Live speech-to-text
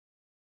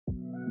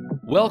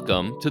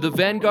Welcome to the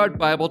Vanguard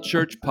Bible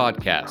Church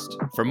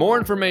podcast. For more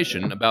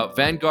information about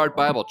Vanguard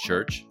Bible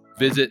Church,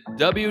 visit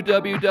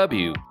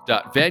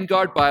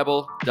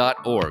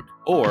www.vanguardbible.org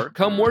or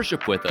come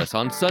worship with us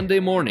on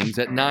Sunday mornings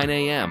at 9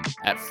 a.m.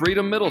 at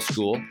Freedom Middle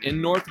School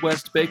in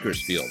Northwest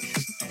Bakersfield.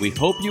 We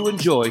hope you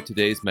enjoy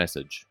today's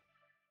message.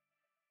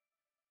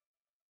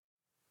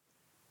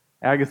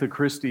 Agatha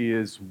Christie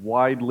is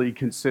widely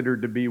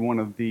considered to be one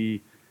of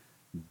the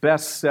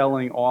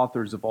best-selling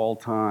authors of all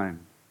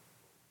time.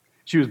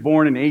 She was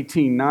born in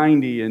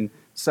 1890 in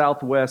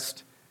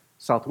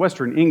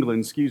southwestern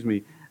England,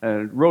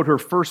 wrote her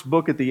first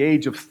book at the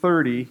age of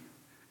 30,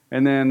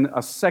 and then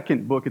a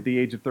second book at the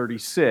age of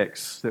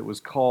 36 that was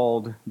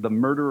called The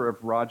Murder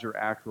of Roger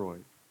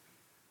Ackroyd.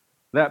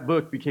 That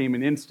book became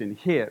an instant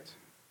hit,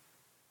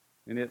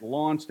 and it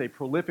launched a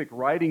prolific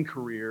writing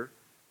career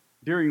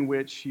during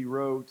which she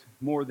wrote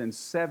more than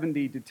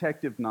 70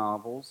 detective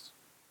novels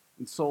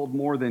and sold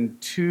more than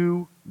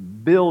 2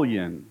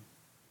 billion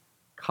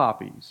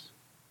copies.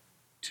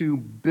 2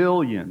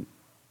 billion.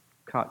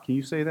 Can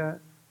you say that?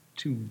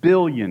 2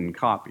 billion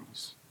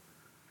copies.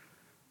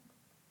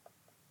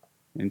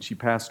 And she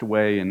passed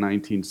away in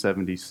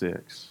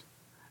 1976.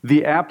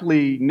 The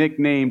aptly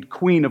nicknamed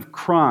Queen of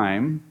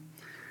Crime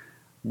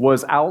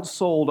was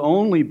outsold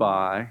only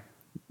by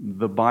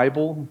the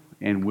Bible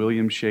and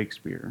William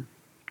Shakespeare.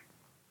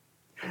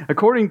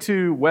 According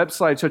to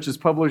websites such as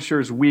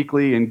Publishers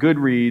Weekly and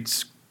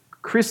Goodreads,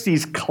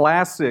 Christie's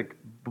classic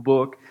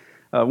book,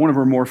 one of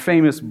her more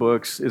famous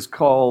books, is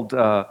called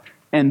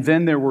And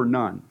Then There Were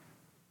None.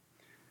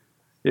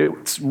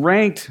 It's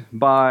ranked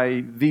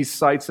by these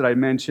sites that I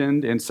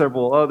mentioned and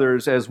several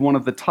others as one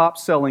of the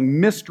top-selling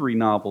mystery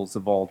novels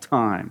of all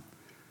time.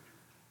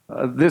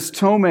 This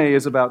tome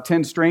is about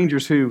 10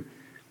 strangers who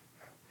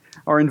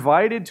are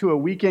invited to a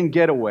weekend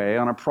getaway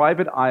on a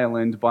private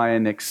island by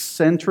an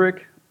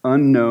eccentric,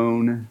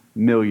 unknown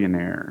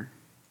millionaire.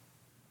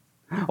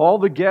 All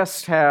the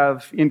guests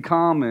have in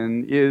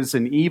common is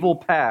an evil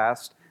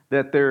past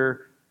that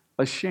they're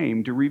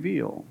ashamed to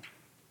reveal.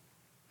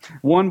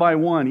 One by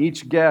one,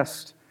 each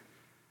guest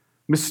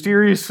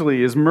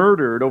mysteriously is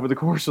murdered over the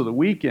course of the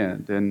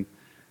weekend, and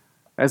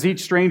as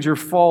each stranger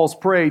falls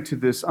prey to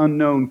this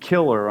unknown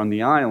killer on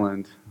the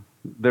island,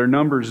 their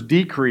numbers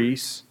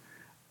decrease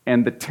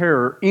and the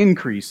terror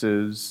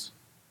increases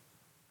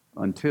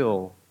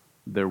until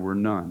there were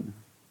none.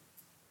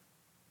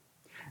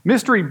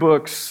 Mystery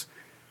books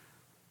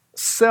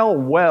sell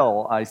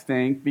well, I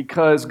think,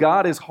 because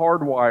God has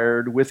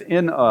hardwired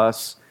within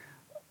us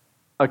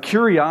a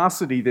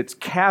curiosity that's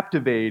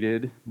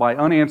captivated by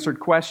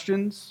unanswered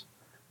questions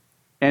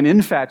and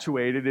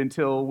infatuated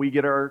until we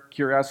get our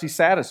curiosity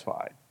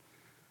satisfied.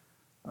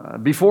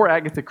 Before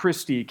Agatha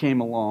Christie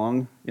came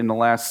along in the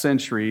last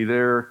century,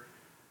 there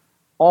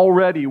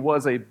already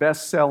was a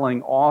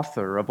best-selling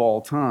author of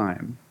all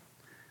time.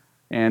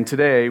 And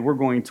today we're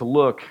going to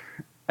look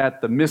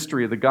at the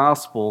mystery of the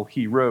gospel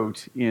he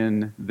wrote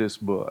in this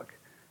book.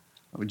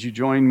 Would you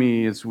join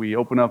me as we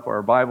open up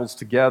our Bibles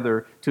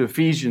together to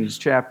Ephesians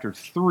chapter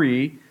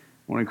 3? I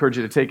want to encourage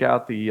you to take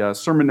out the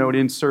sermon note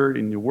insert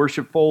in your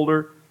worship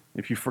folder.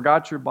 If you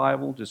forgot your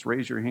Bible, just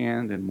raise your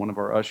hand and one of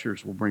our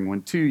ushers will bring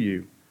one to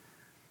you.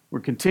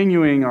 We're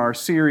continuing our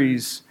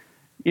series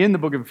in the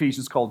book of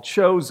Ephesians called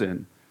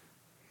Chosen.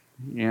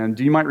 And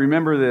you might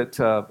remember that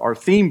our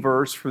theme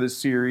verse for this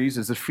series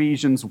is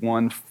Ephesians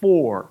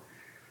 1:4.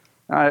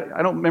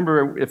 I don't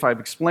remember if I've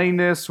explained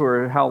this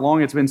or how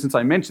long it's been since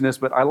I mentioned this,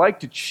 but I like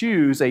to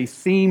choose a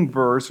theme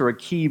verse or a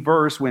key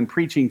verse when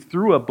preaching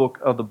through a book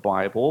of the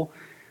Bible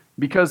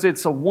because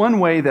it's a one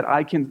way that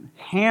I can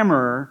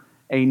hammer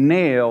a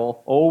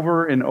nail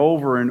over and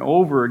over and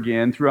over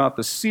again throughout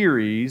the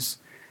series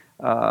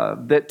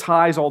that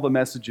ties all the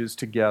messages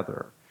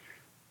together.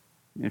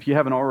 If you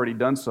haven't already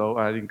done so,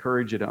 I'd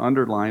encourage you to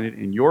underline it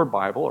in your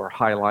Bible or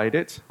highlight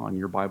it on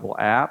your Bible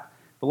app.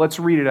 But let's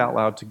read it out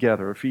loud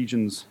together,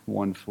 Ephesians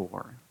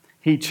 1:4.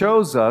 He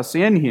chose us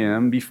in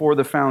Him before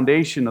the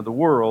foundation of the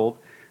world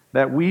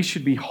that we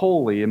should be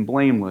holy and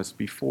blameless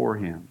before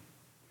Him.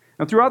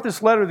 Now, throughout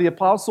this letter, the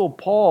Apostle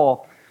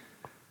Paul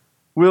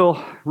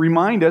will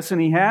remind us, and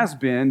he has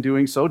been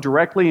doing so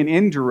directly and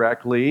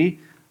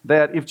indirectly,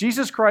 that if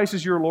Jesus Christ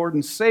is your Lord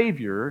and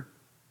Savior,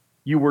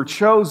 you were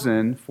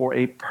chosen for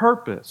a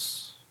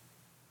purpose.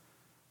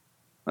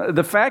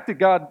 The fact that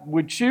God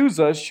would choose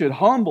us should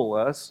humble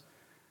us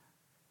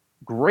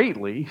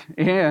greatly,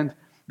 and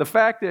the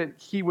fact that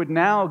He would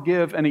now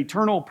give an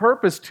eternal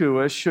purpose to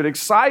us should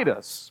excite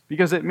us,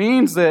 because it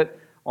means that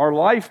our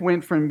life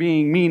went from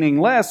being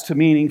meaningless to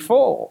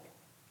meaningful.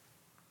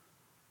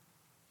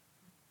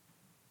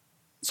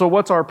 So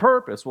what's our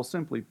purpose? Well,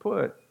 simply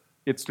put,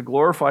 it's to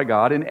glorify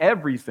God in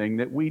everything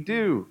that we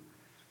do.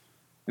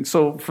 And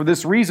so for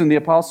this reason, the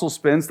apostle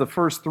spends the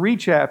first 3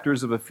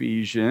 chapters of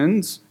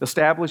Ephesians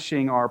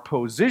establishing our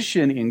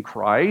position in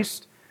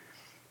Christ,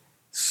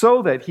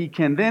 so that he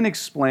can then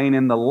explain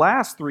in the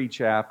last 3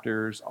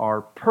 chapters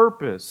our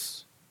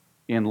purpose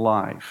in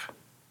life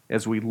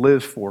as we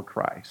live for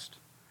Christ.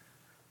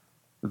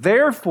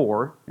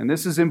 Therefore, and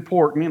this is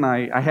important, and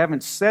I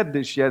haven't said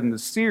this yet in the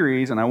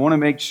series, and I want to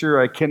make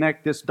sure I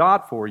connect this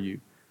dot for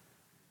you.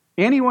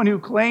 Anyone who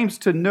claims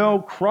to know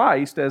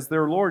Christ as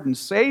their Lord and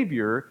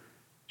Savior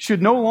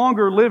should no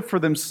longer live for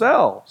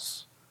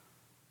themselves,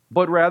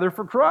 but rather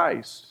for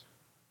Christ.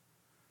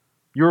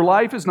 Your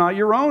life is not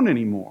your own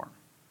anymore.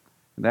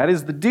 That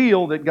is the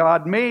deal that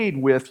God made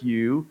with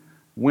you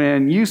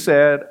when you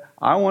said,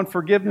 I want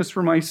forgiveness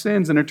for my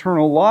sins and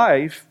eternal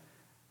life.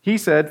 He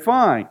said,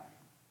 fine,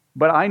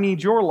 but I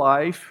need your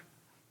life,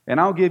 and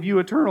I'll give you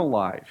eternal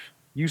life.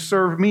 You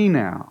serve me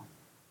now.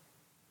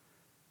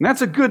 And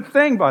that's a good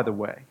thing, by the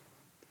way,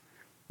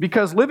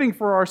 because living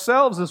for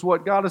ourselves is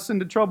what got us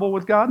into trouble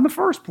with God in the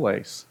first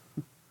place.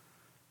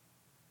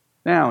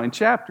 Now, in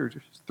chapter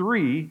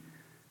 3,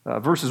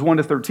 verses 1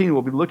 to 13,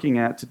 we'll be looking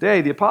at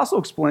today, the apostle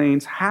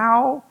explains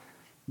how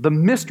the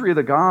mystery of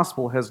the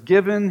gospel has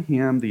given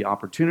him the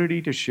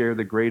opportunity to share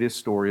the greatest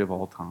story of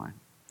all time.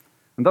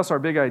 And thus, our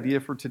big idea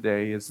for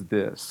today is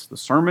this, the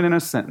sermon in a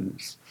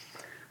sentence.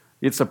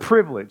 It's a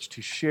privilege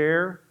to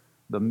share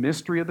the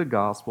mystery of the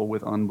gospel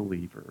with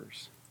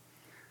unbelievers.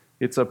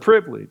 It's a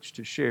privilege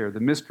to share the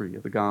mystery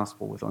of the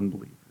gospel with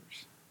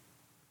unbelievers.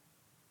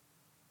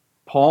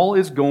 Paul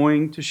is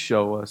going to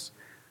show us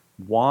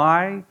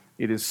why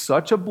it is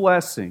such a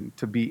blessing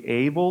to be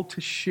able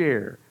to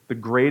share the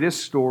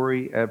greatest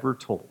story ever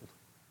told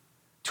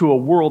to a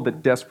world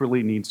that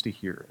desperately needs to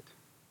hear it.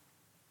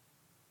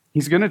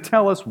 He's going to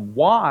tell us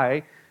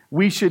why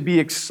we should be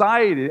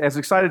excited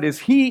as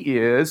he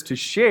is to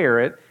share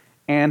it,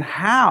 and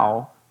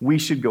how we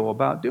should go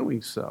about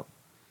doing so.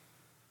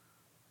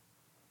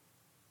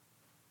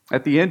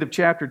 At the end of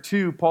chapter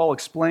 2, Paul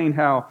explained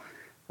how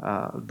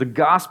the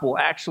gospel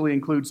actually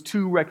includes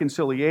two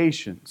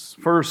reconciliations.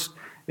 First,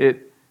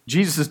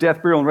 Jesus'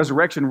 death, burial, and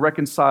resurrection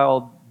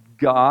reconciled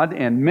God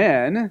and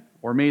men,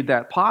 or made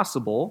that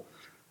possible.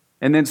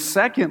 And then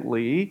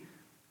secondly,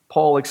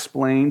 Paul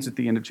explains at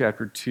the end of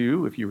chapter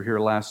 2, if you were here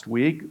last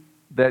week,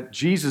 that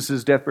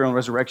Jesus' death, burial, and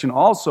resurrection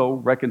also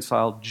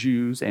reconciled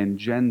Jews and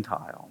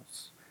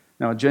Gentiles.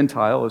 Now, a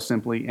Gentile is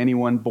simply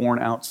anyone born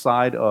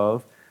outside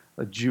of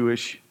a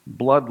Jewish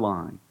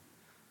bloodline.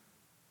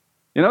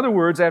 In other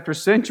words, after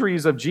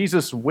centuries of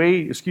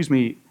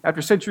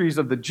after centuries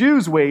of the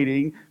Jews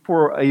waiting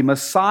for a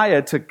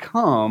Messiah to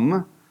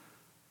come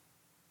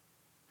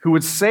who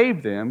would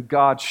save them,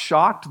 God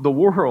shocked the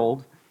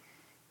world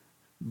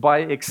by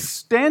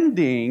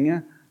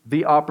extending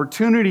the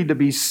opportunity to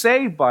be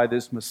saved by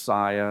this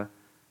Messiah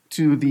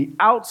to the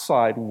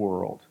outside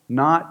world,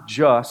 not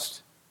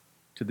just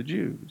to the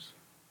Jews.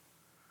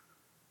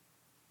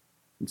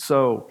 And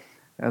so,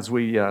 as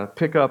we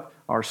pick up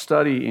our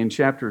study in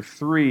chapter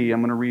 3,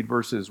 I'm going to read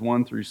verses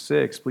 1 through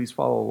 6. Please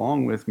follow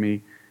along with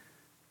me.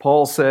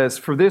 Paul says,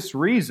 "For this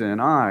reason,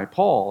 I,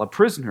 Paul, a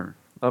prisoner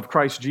of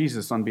Christ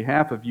Jesus on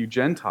behalf of you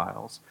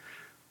Gentiles,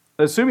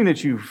 assuming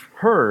that you've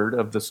heard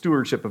of the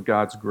stewardship of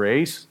God's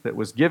grace that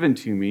was given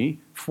to me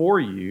for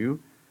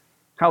you,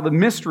 how the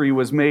mystery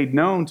was made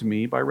known to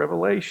me by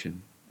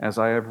revelation, as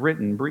I have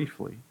written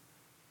briefly.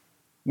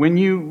 When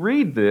you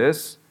read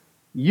this,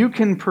 you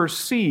can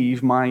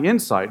perceive my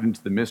insight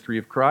into the mystery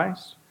of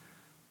Christ,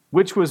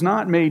 which was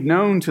not made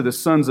known to the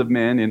sons of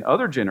men in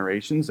other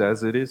generations,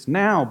 as it has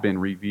now been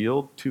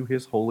revealed to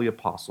his holy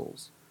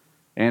apostles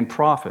and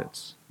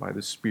prophets by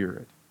the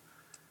Spirit.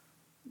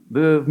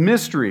 The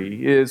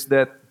mystery is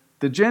that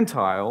the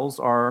Gentiles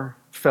are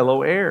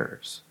fellow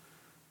heirs,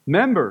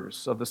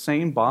 members of the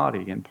same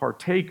body, and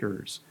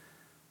partakers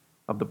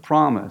of the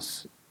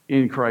promise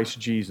in Christ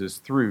Jesus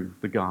through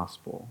the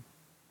gospel."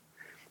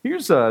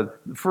 Here's the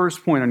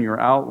first point on your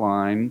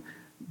outline.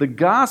 The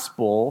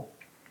gospel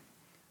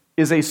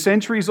is a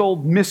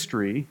centuries-old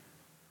mystery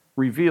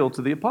revealed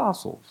to the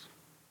apostles.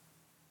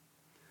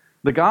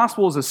 The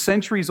gospel is a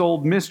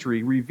centuries-old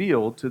mystery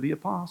revealed to the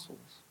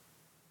apostles.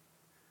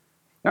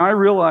 Now, I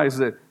realize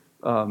that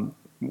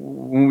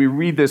when we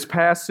read this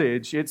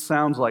passage, it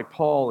sounds like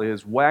Paul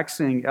is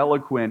waxing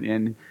eloquent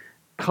in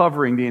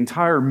covering the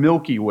entire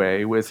Milky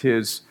Way with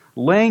his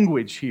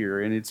language here.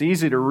 And it's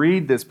easy to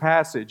read this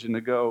passage and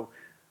to go,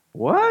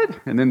 what?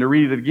 And then to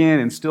read it again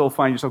and still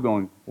find yourself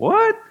going,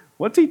 what?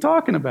 What's he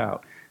talking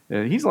about?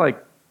 He's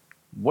like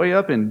way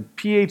up in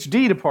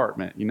PhD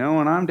department, and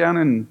I'm down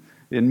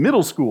in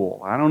middle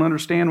school. I don't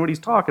understand what he's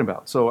talking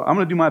about. So I'm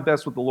going to do my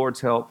best with the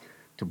Lord's help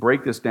to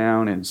break this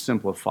down and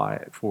simplify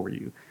it for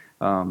you,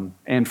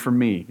 and for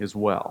me as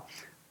well.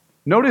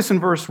 Notice in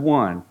verse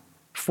 1,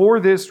 "For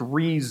this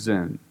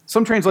reason."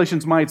 Some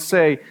translations might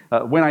say,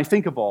 "when I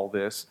think of all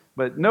this,"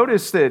 but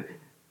notice that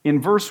in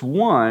verse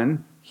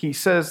 1, he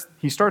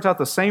starts out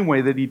the same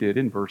way that he did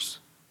in verse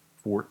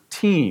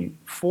 14.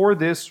 "For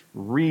this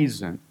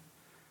reason."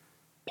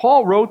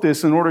 Paul wrote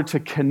this in order to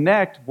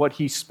connect what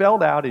he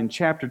spelled out in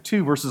chapter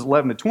 2, verses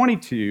 11 to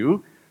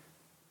 22,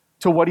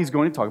 to what he's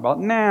going to talk about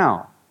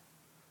now.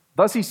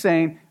 Thus he's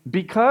saying,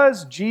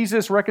 because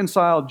Jesus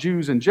reconciled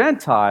Jews and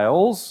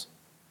Gentiles,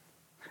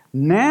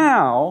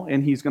 now,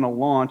 and he's going to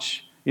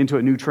launch into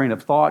a new train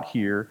of thought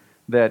here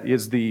that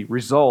is the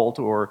result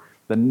or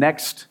the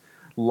next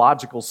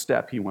logical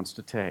step he wants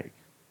to take.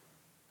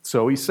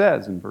 So he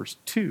says in verse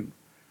 2,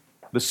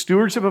 the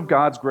stewardship of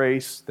God's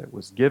grace that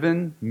was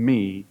given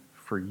me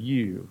for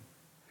you.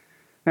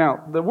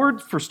 Now, the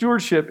word for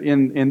stewardship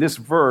in this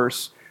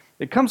verse,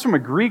 it comes from a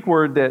Greek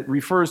word that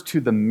refers to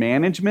the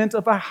management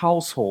of a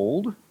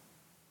household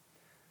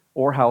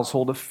or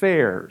household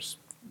affairs.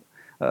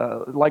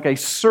 Like a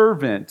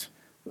servant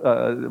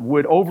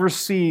would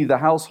oversee the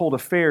household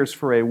affairs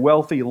for a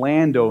wealthy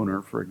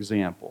landowner, for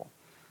example.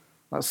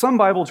 Some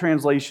Bible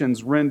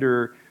translations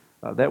render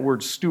that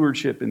word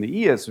stewardship in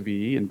the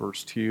ESV in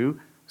verse 2.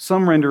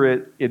 Some render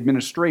it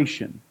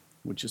administration,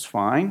 which is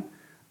fine.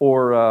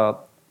 Or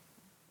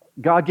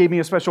God gave me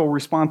a special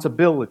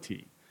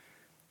responsibility.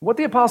 What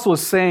the apostle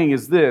is saying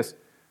is this: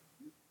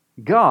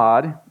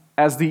 God,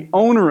 as the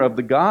owner of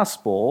the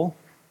gospel,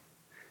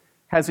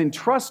 has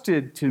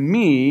entrusted to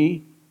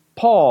me,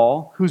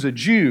 Paul, who's a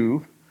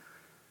Jew,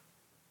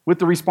 with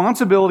the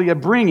responsibility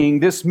of bringing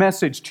this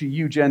message to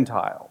you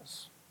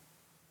Gentiles.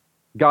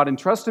 God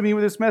entrusted me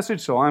with this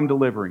message, so I'm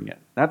delivering it.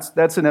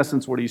 That's in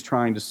essence what he's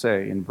trying to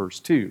say in verse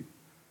 2.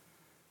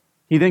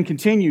 He then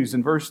continues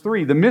in verse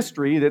 3, the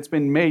mystery that's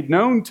been made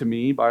known to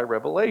me by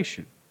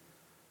revelation.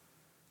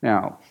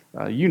 Now,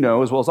 you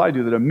know as well as I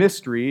do that a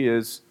mystery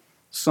is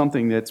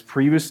something that's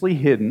previously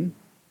hidden,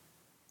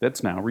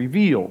 that's now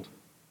revealed.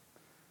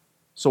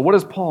 So what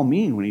does Paul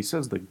mean when he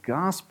says the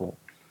gospel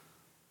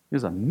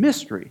is a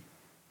mystery?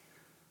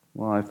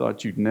 Well, I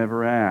thought you'd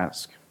never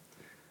ask.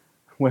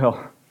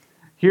 Well,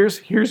 here's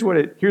what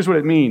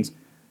it means.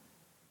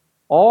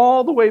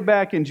 All the way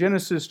back in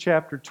Genesis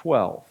chapter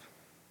 12,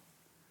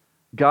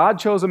 God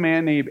chose a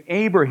man named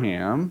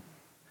Abraham,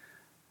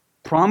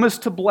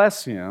 promised to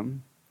bless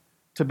him,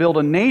 to build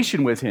a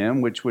nation with him,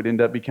 which would end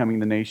up becoming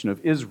the nation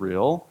of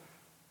Israel,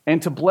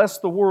 and to bless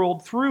the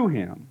world through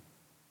him.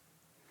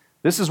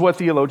 This is what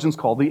theologians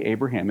call the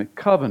Abrahamic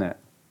covenant.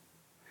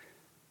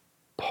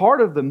 Part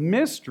of the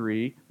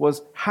mystery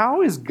was,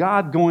 how is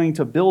God going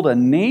to build a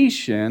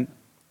nation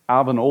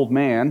out of an old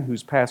man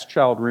who's past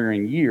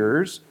child-rearing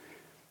years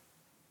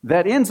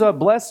that ends up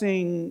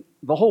blessing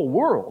the whole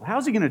world?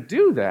 How's he going to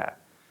do that?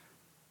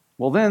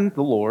 Well, then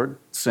the Lord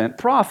sent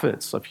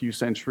prophets a few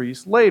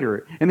centuries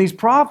later. And these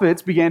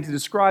prophets began to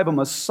describe a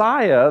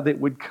Messiah that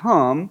would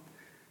come,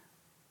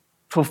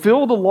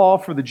 fulfill the law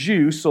for the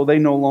Jews so they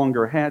no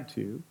longer had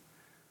to,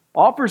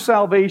 offer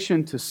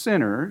salvation to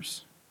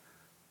sinners,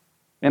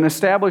 and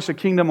establish a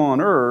kingdom on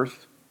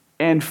earth,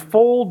 and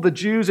fold the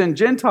Jews and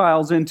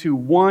Gentiles into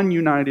one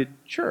united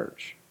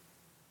church.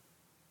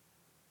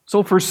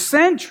 So for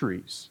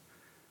centuries,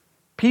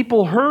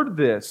 people heard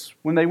this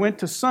when they went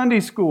to Sunday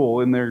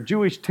school in their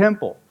Jewish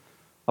temple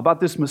about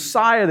this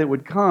Messiah that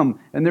would come,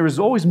 and there was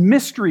always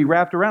mystery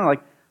wrapped around it,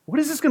 like, what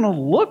is this going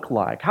to look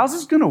like? How's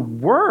this going to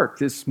work?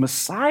 This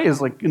Messiah is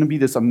like going to be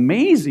this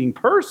amazing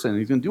person.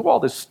 He's going to do all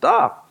this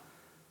stuff.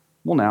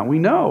 Well, now we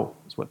know,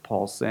 is what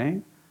Paul's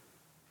saying.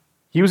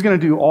 He was going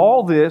to do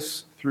all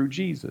this through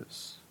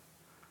Jesus.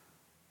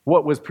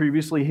 What was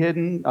previously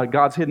hidden,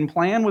 God's hidden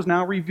plan, was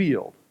now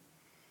revealed.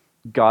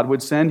 God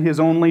would send his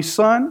only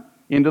Son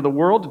into the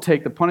world to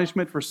take the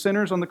punishment for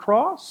sinners on the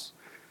cross,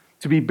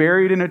 to be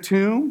buried in a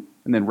tomb,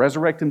 and then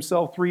resurrect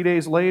himself 3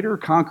 days later,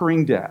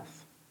 conquering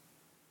death.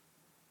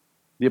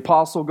 The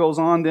apostle goes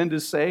on then to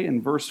say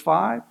in verse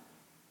 5,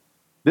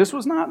 this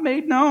was not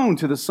made known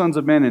to the sons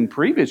of men in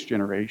previous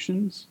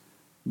generations,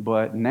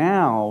 but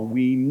now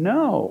we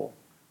know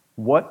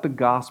what the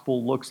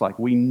gospel looks like.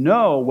 We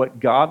know what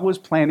God was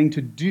planning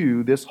to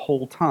do this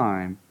whole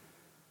time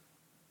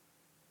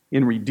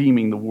in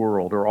redeeming the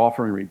world or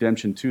offering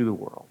redemption to the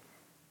world.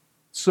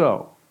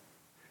 So,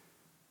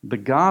 the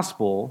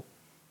gospel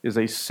is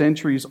a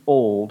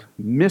centuries-old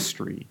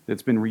mystery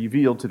that's been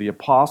revealed to the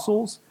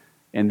apostles,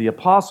 and the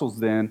apostles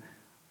then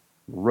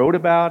wrote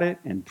about it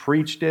and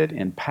preached it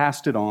and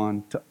passed it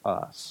on to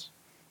us.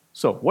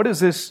 So, what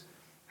does this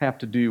have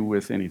to do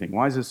with anything?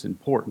 Why is this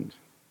important?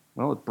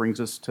 Well, it brings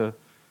us to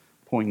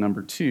point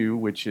number 2,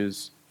 which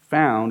is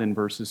found in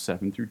verses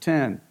 7 through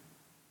 10.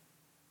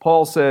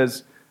 Paul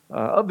says,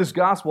 of this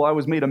gospel I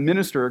was made a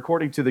minister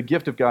according to the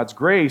gift of God's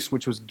grace,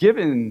 which was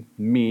given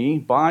me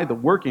by the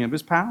working of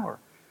his power.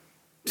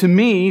 To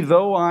me,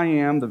 though I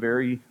am the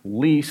very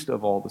least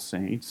of all the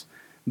saints,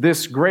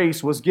 this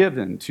grace was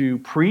given to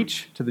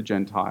preach to the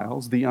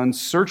Gentiles the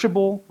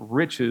unsearchable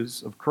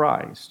riches of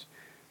Christ,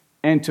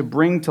 and to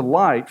bring to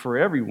light for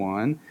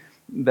everyone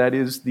that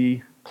is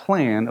the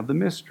plan of the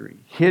mystery,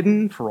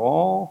 hidden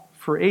for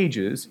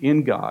ages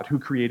in God who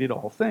created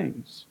all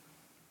things.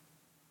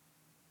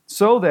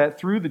 So that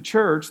through the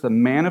church the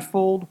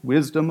manifold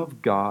wisdom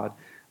of God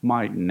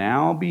might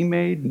now be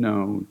made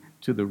known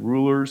to the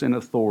rulers and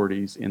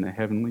authorities in the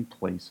heavenly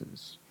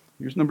places.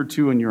 Here's number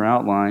 2 in your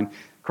outline.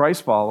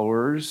 Christ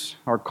followers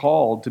are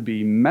called to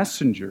be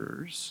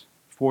messengers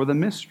for the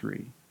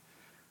mystery.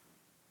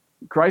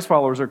 Christ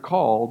followers are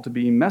called to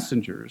be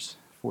messengers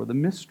for the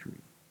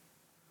mystery.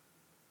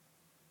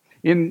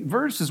 In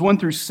verses 1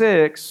 through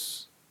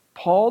 6,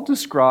 Paul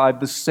described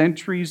the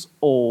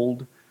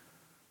centuries-old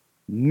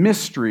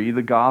mystery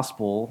the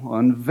gospel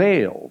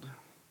unveiled.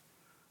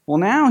 Well,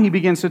 now he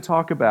begins to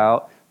talk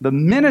about the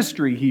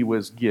ministry he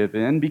was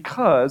given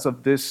because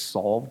of this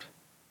solved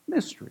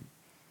mystery.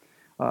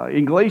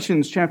 In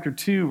Galatians chapter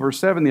 2, verse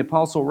 7, the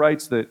apostle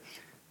writes that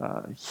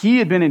he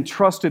had been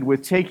entrusted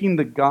with taking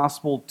the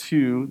gospel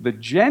to the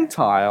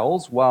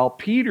Gentiles, while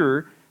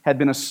Peter had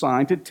been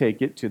assigned to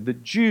take it to the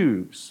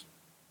Jews.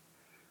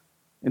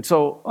 And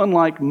so,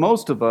 unlike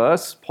most of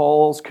us,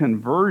 Paul's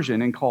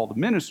conversion and call to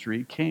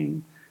ministry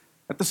came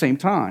at the same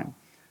time.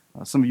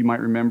 Some of you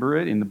might remember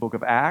it in the book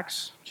of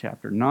Acts,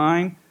 chapter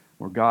 9,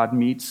 where God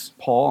meets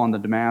Paul on the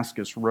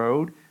Damascus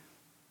road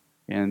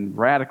and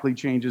radically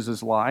changes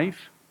his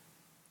life.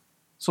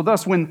 So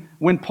thus,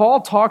 when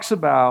Paul talks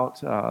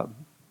about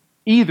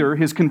either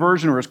his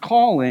conversion or his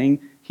calling,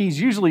 he's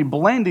usually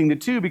blending the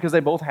two because they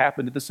both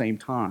happened at the same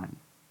time.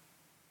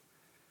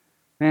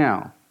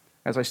 Now,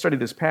 as I studied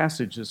this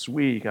passage this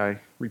week, I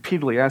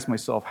repeatedly asked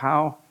myself,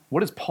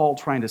 what is Paul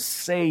trying to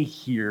say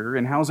here,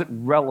 and how is it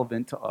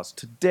relevant to us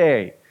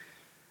today?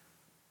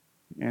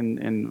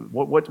 And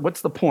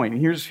what's the point?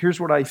 And here's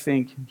what I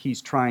think he's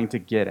trying to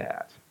get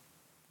at.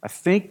 I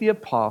think the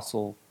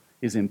apostle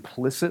is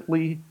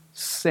implicitly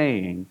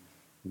saying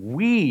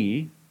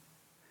we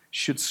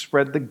should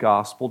spread the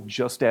gospel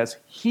just as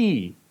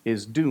he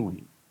is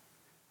doing.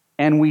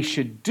 And we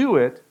should do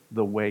it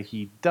the way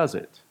he does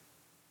it.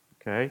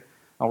 Okay?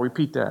 I'll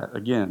repeat that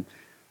again.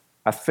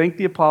 I think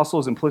the apostle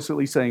is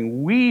implicitly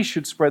saying we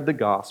should spread the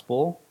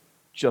gospel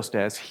just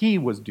as he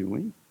was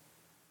doing,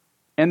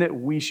 and that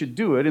we should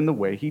do it in the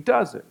way he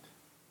does it.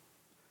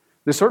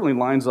 This certainly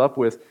lines up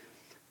with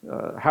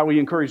how he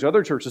encouraged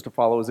other churches to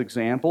follow his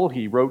example.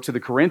 He wrote to the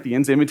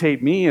Corinthians,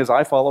 imitate me as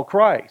I follow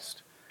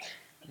Christ.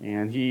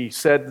 And he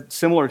said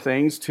similar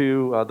things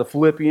to the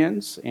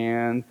Philippians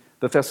and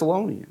the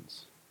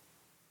Thessalonians.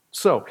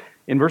 So,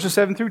 in verses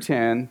 7 through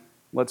 10,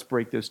 let's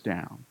break this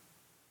down.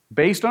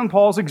 Based on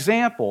Paul's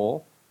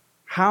example,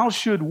 how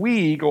should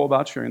we go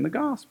about sharing the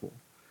gospel?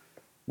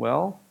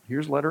 Well,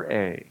 here's letter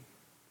A,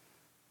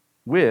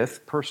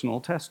 with personal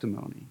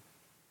testimony.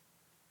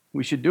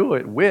 We should do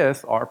it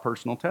with our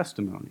personal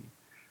testimony.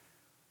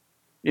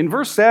 In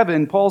verse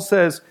 7, Paul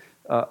says,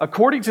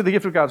 according to the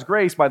gift of God's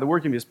grace, by the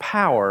working of his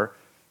power,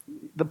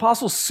 the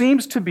apostle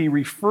seems to be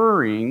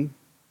referring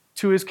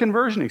to his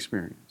conversion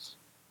experience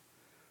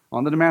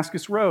on the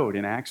Damascus Road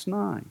in Acts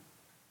 9.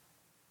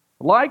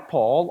 Like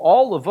Paul,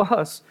 all of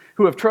us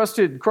who have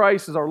trusted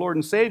Christ as our Lord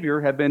and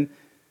Savior have been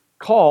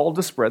called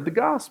to spread the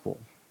gospel.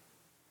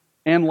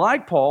 And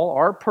like Paul,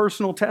 our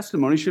personal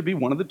testimony should be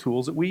one of the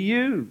tools that we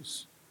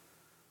use.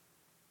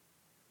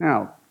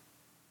 Now,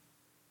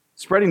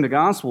 spreading the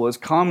gospel is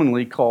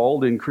commonly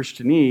called in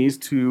Christianese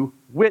to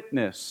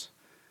witness.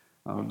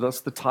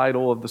 That's the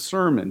title of the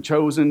sermon,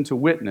 Chosen to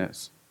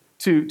Witness.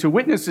 To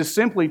witness is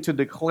simply to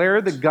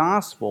declare the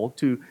gospel,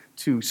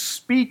 to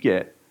speak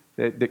it,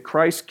 that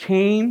Christ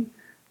came,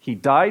 he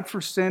died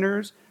for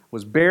sinners,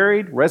 was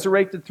buried,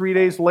 resurrected 3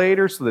 days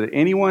later, so that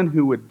anyone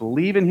who would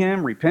believe in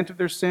him, repent of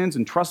their sins,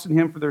 and trust in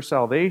him for their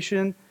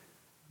salvation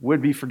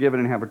would be forgiven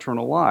and have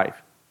eternal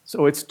life.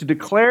 So it's to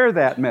declare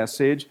that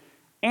message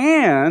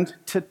and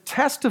to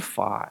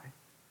testify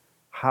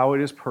how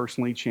it has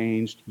personally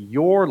changed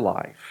your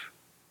life.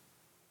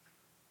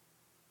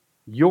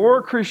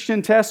 Your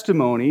Christian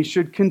testimony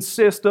should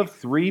consist of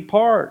 3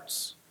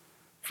 parts.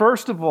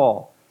 First of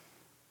all,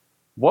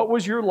 what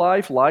was your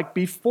life like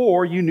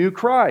before you knew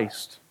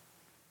Christ?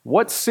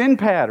 What sin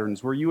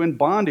patterns were you in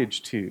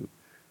bondage to?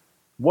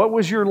 What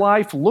was your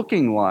life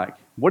looking like?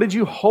 What did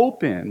you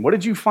hope in? What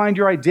did you find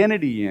your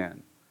identity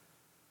in?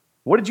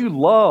 What did you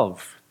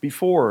love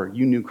before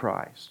you knew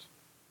Christ?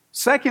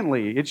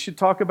 Secondly, it should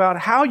talk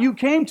about how you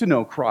came to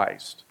know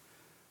Christ.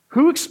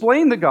 Who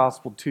explained the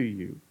gospel to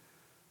you?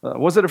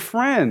 Was it a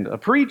friend, a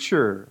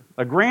preacher,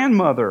 a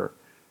grandmother?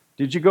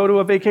 Did you go to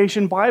a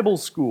vacation Bible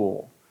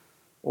school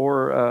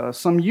or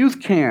some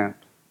youth camp?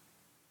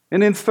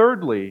 And then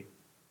thirdly,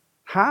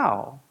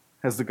 how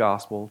has the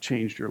gospel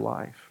changed your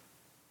life?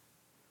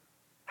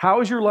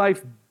 How is your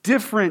life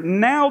different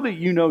now that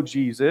you know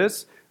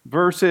Jesus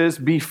versus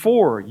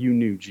before you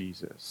knew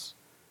Jesus?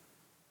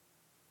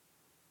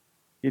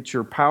 It's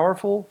your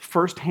powerful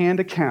first-hand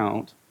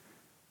account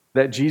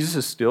that Jesus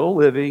is still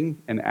living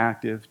and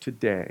active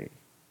today.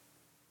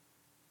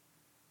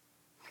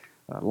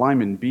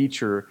 Lyman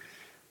Beecher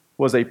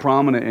was a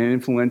prominent and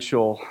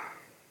influential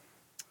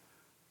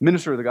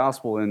minister of the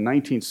gospel in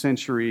 19th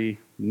century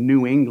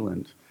New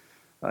England.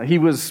 He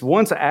was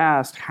once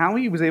asked how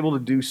he was able to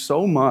do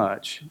so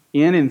much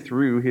in and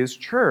through his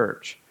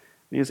church.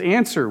 His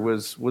answer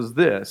was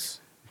this,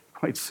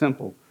 quite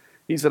simple.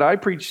 He said, I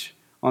preach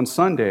on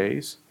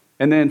Sundays,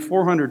 and then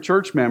 400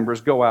 church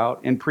members go out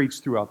and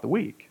preach throughout the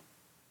week.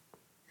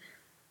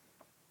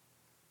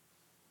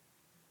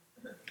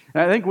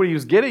 And I think what he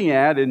was getting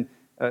at, and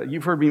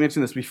you've heard me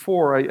mention this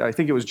before, I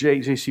think it was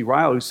J.C.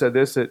 Ryle who said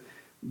this,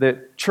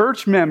 that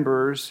church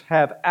members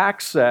have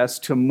access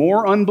to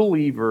more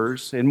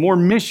unbelievers and more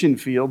mission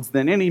fields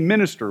than any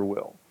minister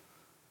will.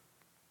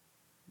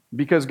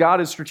 Because God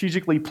has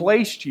strategically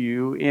placed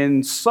you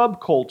in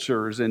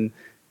subcultures and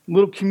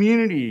little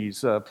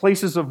communities,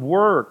 places of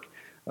work,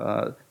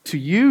 to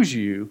use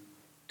you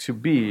to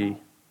be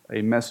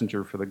a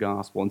messenger for the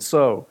gospel. And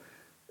so,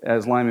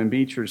 as Lyman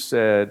Beecher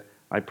said,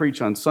 I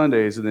preach on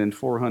Sundays and then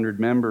 400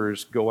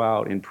 members go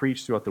out and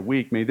preach throughout the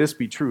week. May this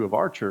be true of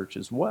our church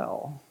as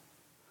well.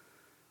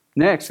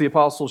 Next, the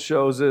apostle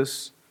shows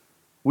us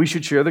we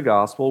should share the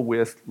gospel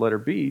with, letter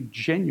B,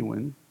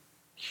 genuine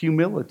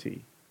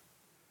humility.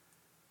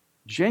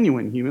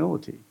 Genuine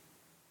humility.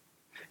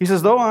 He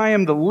says, though I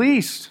am the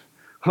least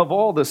of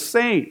all the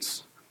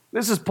saints.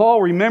 This is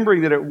Paul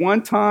remembering that at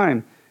one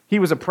time he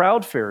was a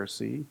proud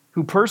Pharisee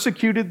who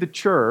persecuted the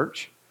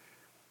church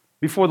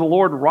before the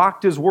Lord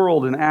rocked his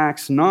world in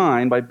Acts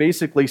 9 by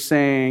basically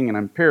saying, and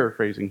I'm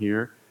paraphrasing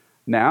here,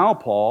 now,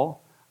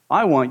 Paul,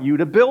 I want you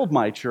to build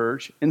my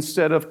church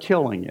instead of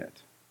killing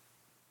it.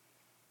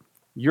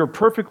 You're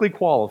perfectly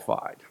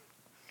qualified.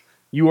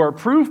 You are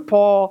proof,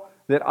 Paul,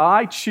 that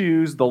I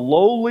choose the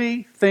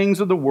lowly things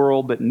of the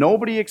world that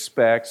nobody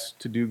expects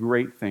to do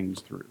great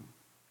things through.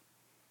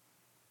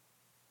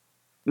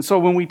 And so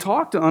when we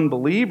talk to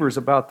unbelievers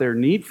about their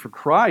need for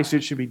Christ,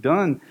 it should be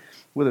done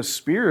with a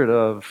spirit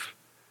of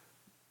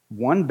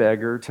one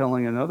beggar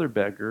telling another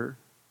beggar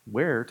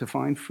where to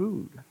find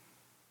food.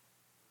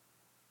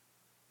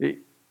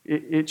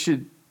 It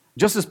should,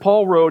 just as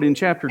Paul wrote in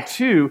chapter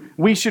 2,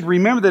 we should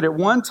remember that at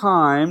one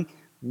time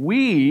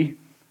we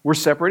were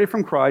separated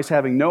from Christ,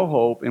 having no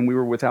hope, and we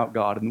were without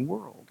God in the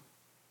world.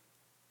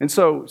 And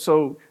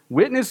so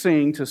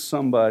witnessing to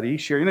somebody,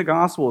 sharing the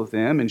gospel with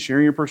them, and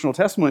sharing your personal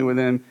testimony with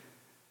them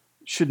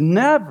should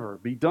never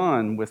be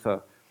done with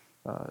a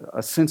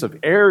sense of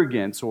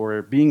arrogance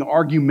or being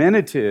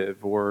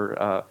argumentative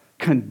or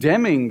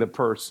condemning the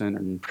person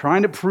and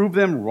trying to prove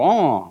them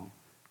wrong.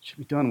 It should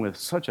be done with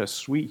such a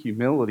sweet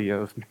humility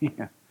of,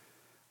 man,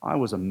 I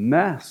was a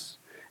mess,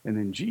 and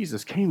then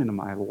Jesus came into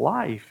my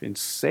life and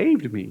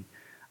saved me.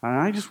 And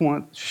I just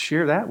want to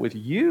share that with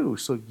you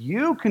so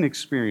you can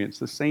experience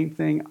the same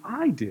thing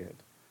I did.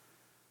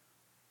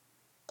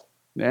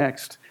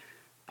 Next,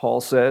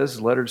 Paul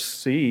says, letter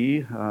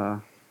C,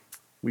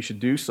 we should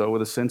do so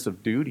with a sense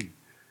of duty.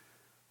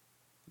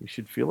 We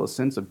should feel a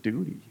sense of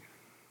duty.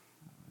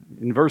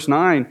 In verse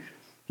 9,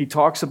 he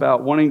talks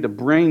about wanting to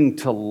bring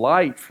to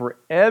light for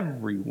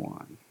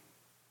everyone.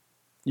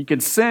 You can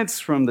sense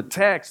from the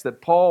text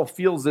that Paul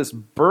feels this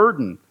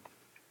burden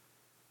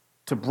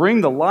to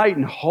bring the light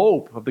and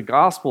hope of the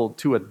gospel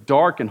to a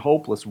dark and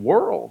hopeless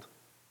world.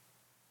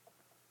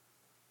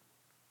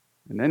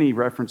 And then he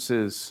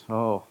references,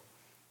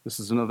 this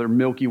is another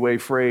Milky Way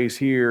phrase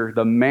here,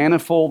 the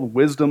manifold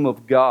wisdom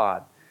of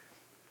God.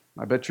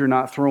 I bet you're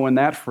not throwing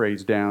that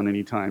phrase down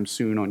anytime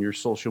soon on your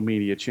social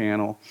media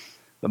channel.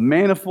 The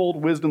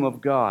manifold wisdom of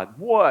God.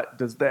 What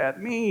does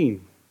that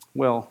mean?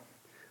 Well,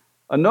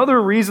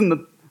 another reason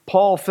that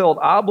Paul felt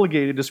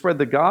obligated to spread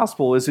the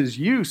gospel is his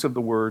use of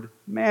the word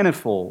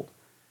manifold.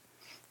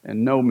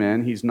 And no,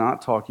 men, he's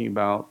not talking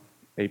about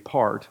a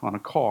part on a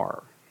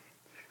car.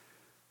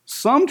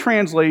 Some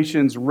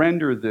translations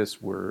render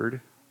this word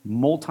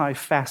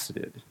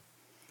multifaceted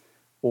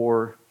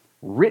or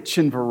rich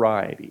in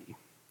variety.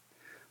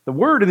 The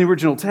word in the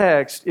original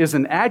text is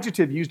an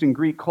adjective used in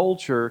Greek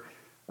culture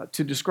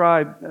to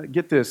describe,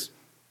 get this,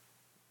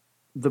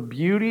 the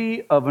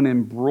beauty of an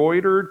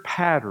embroidered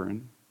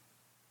pattern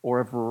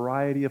or a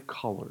variety of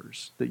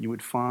colors that you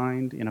would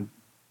find in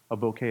a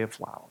bouquet of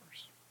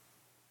flowers.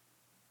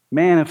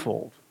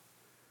 Manifold.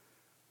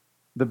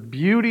 The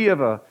beauty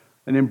of an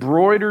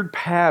embroidered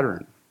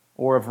pattern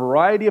or a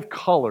variety of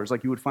colors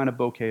like you would find a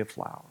bouquet of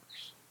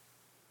flowers.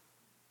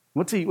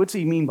 What's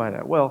he mean by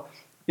that? Well,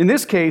 in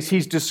this case,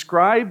 he's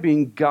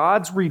describing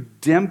God's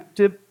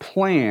redemptive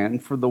plan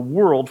for the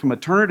world from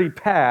eternity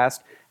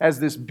past as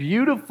this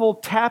beautiful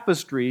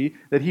tapestry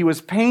that he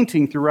was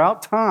painting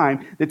throughout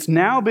time that's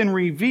now been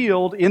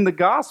revealed in the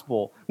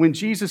gospel when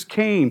Jesus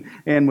came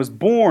and was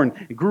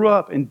born, grew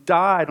up and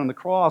died on the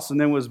cross and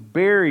then was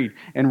buried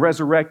and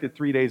resurrected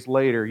 3 days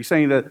later. He's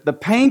saying that the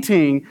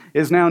painting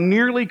is now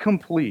nearly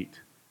complete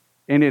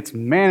and it's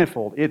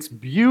manifold, it's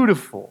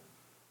beautiful.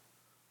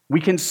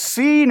 We can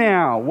see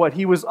now what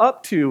he was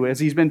up to as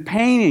he's been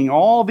painting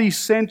all these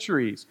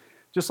centuries.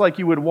 Just like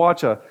you would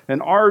watch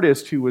an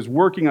artist who was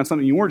working on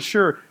something, you weren't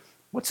sure,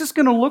 what's this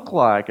going to look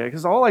like?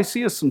 Because all I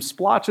see is some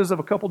splotches of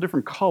a couple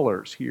different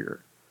colors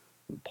here.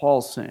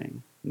 Paul's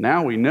saying,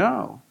 now we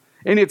know.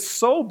 And it's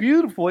so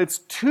beautiful, it's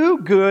too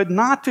good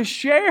not to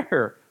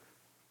share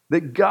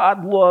that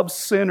God loves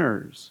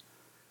sinners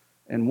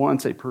and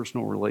wants a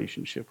personal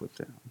relationship with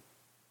them.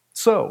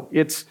 So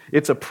it's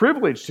a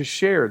privilege to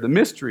share the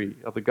mystery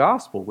of the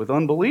gospel with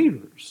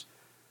unbelievers,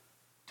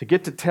 to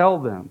get to tell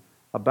them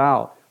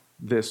about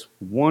this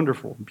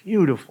wonderful,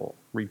 beautiful,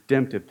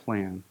 redemptive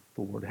plan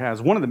the Lord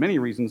has. One of the many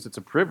reasons it's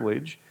a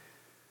privilege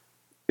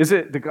is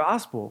that the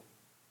gospel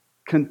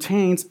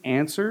contains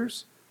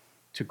answers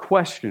to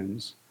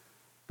questions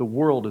the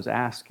world is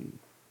asking.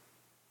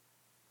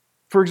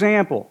 For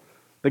example,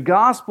 the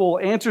gospel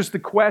answers the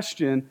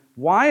question,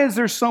 why is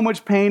there so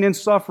much pain and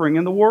suffering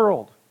in the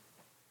world?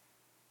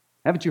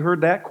 Haven't you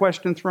heard that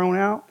question thrown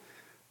out?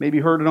 maybe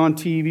heard it on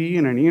TV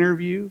in an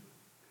interview.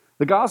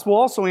 The gospel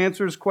also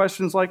answers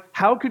questions like,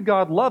 how could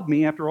God love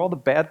me after all the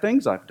bad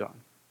things I've done?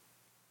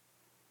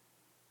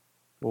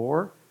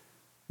 Or,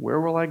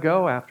 where will I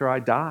go after I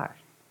die?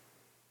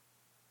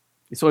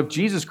 So if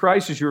Jesus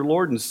Christ is your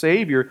Lord and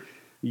Savior,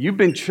 you've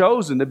been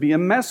chosen to be a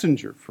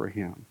messenger for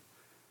Him,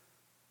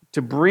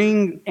 to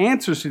bring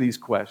answers to these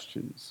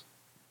questions.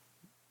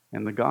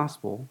 And the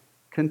gospel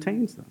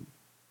contains them.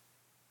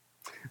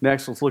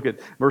 Next, let's look at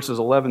verses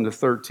 11 to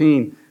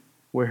 13,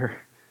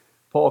 where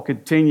Paul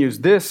continues,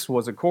 this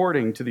was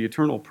according to the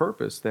eternal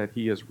purpose that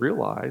He has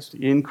realized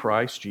in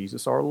Christ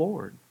Jesus our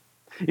Lord,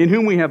 in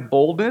whom we have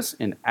boldness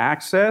and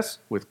access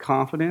with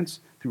confidence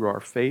through our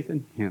faith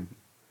in Him.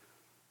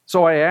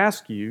 So I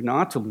ask you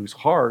not to lose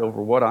heart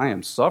over what I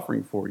am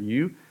suffering for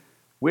you,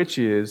 which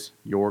is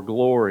your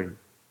glory.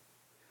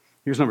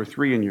 Here's number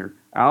 3 in your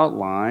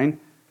outline.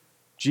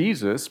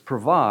 Jesus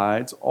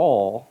provides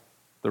all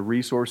the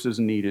resources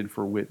needed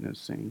for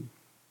witnessing.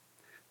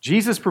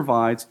 Jesus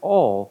provides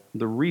all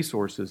the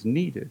resources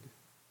needed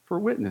for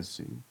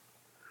witnessing.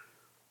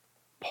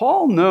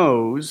 Paul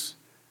knows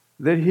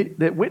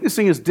that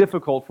witnessing is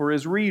difficult for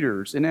his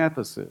readers in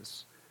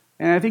Ephesus.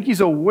 And I think he's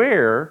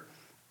aware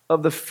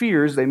of the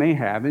fears they may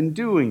have in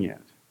doing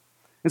it.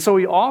 And so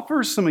he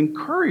offers some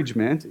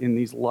encouragement in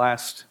these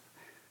last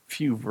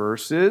few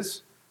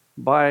verses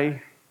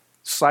by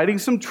citing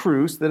some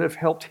truths that have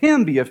helped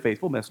him be a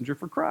faithful messenger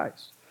for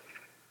Christ.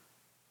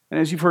 And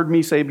as you've heard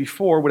me say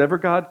before, whatever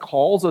God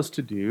calls us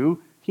to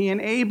do, He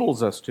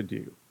enables us to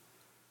do.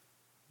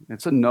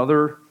 It's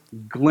another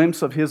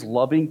glimpse of His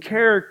loving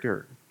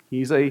character.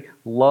 He's a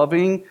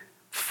loving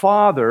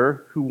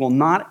Father who will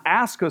not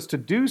ask us to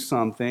do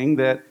something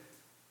that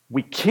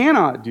we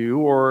cannot do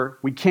or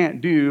we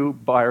can't do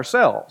by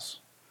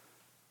ourselves.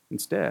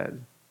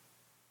 Instead,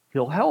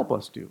 He'll help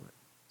us do it.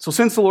 So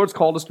since the Lord's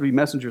called us to be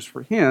messengers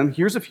for Him,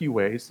 here's a few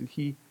ways that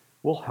He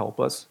will help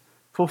us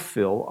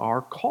fulfill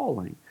our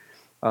calling.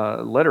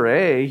 Letter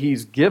A,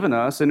 He's given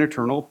us an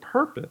eternal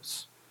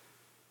purpose.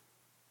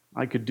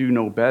 I could do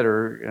no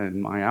better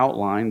in my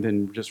outline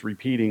than just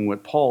repeating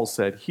what Paul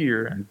said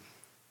here, and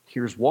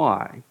here's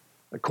why.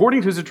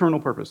 According to His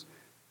eternal purpose,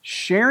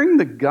 sharing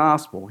the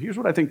gospel, here's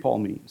what I think Paul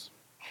means.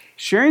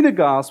 Sharing the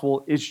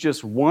gospel is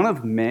just one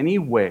of many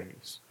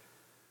ways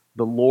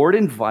the Lord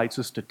invites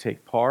us to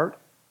take part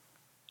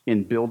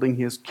in building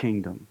His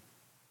kingdom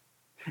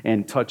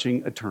and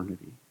touching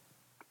eternity.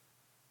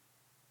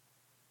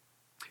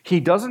 He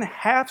doesn't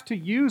have to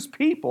use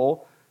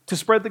people to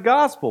spread the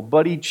gospel,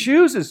 but He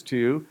chooses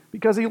to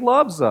because He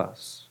loves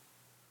us.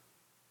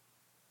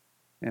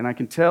 And I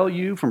can tell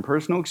you from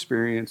personal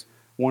experience,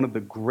 one of the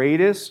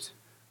greatest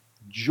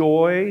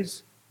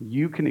joys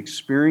you can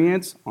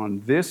experience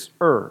on this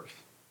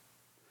earth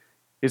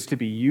is to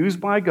be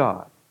used by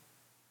God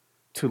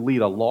to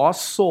lead a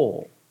lost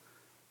soul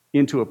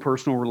into a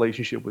personal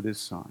relationship with His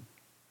Son.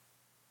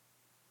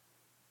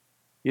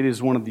 It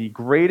is one of the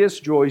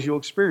greatest joys you'll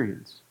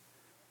experience.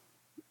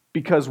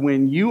 Because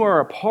when you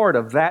are a part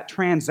of that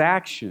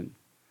transaction,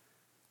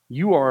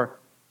 you are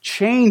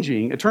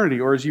changing eternity.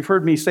 Or as you've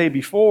heard me say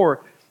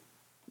before,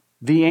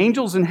 the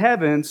angels in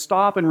heaven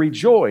stop and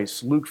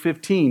rejoice. Luke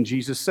 15,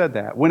 Jesus said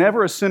that.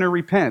 Whenever a sinner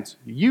repents,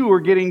 you are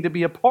getting to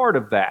be a part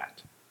of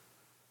that.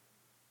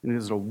 And it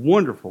is a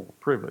wonderful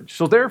privilege.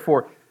 So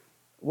therefore,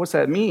 what's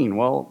that mean?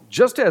 Well,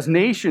 just as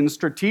nations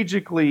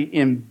strategically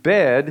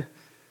embed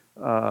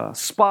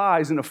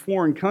spies in a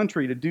foreign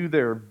country to do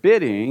their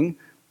bidding,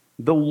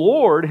 the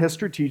Lord has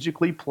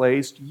strategically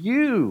placed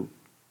you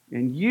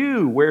and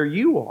you where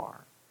you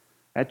are,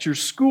 at your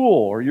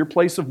school or your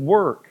place of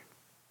work,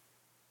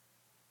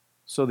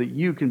 so that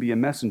you can be a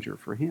messenger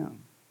for Him.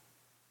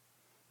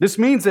 This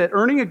means that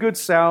earning a good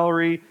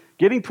salary,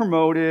 getting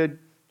promoted,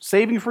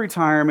 saving for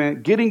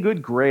retirement, getting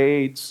good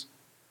grades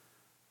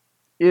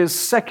is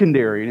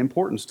secondary in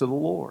importance to the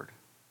Lord,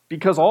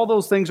 because all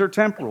those things are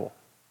temporal.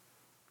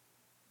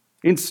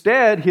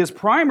 Instead, His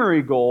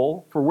primary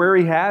goal for where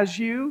He has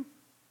you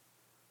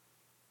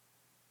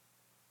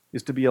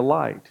is to be a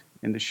light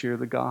and to share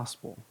the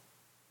gospel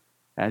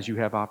as you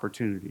have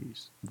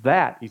opportunities.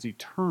 That is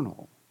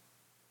eternal.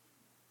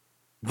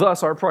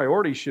 Thus, our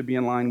priorities should be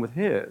in line with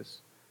His.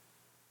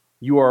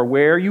 You are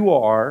where you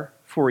are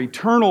for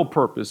eternal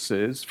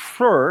purposes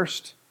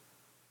first,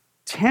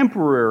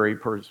 temporary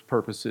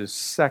purposes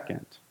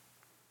second.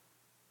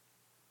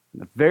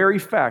 The very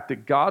fact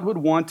that God would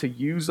want to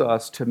use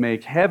us to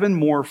make heaven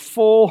more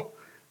full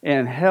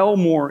and hell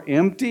more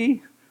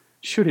empty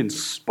should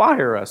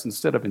inspire us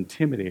instead of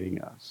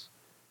intimidating us.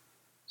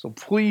 So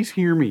please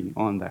hear me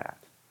on that.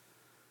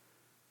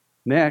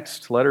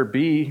 Next, letter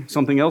B,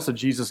 something else that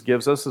Jesus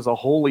gives us is a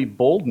holy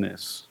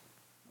boldness.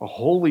 A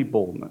holy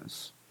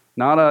boldness,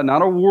 not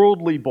a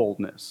worldly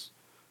boldness.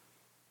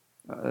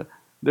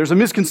 There's a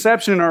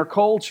misconception in our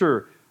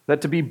culture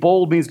that to be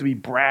bold means to be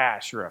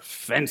brash or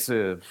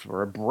offensive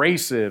or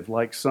abrasive,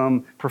 like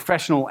some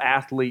professional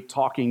athlete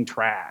talking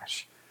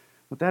trash.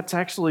 But that's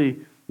actually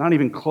not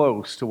even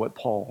close to what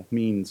Paul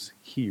means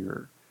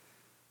here.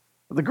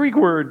 The Greek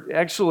word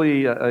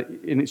actually,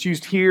 and it's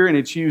used here and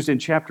it's used in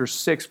chapter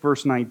 6,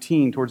 verse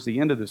 19, towards the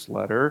end of this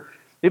letter.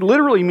 It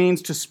literally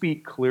means to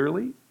speak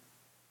clearly,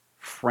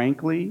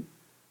 frankly,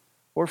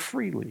 or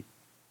freely.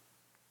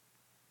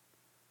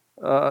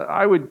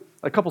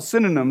 A couple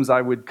synonyms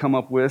I would come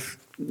up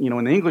with,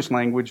 in the English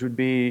language would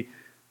be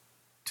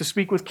to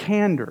speak with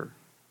candor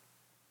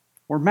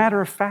or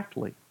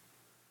matter-of-factly.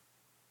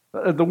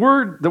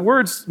 The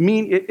words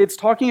mean, it's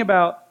talking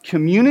about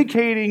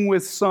communicating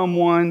with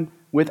someone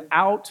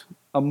without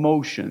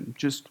emotion,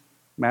 just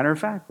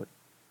matter-of-factly.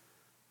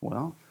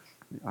 Well,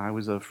 I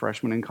was a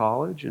freshman in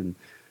college in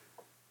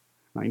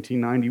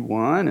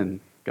 1991, and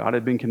God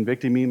had been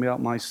convicting me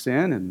about my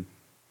sin, and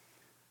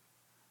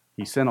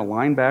He sent a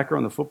linebacker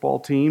on the football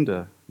team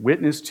to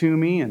witness to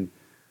me, and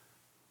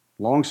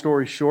long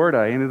story short,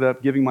 I ended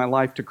up giving my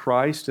life to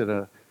Christ at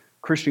a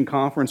Christian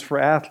conference for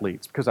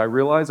athletes because I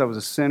realized I was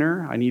a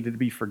sinner. I needed to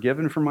be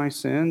forgiven for my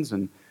sins,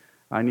 and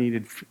I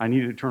needed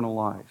eternal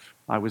life.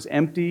 I was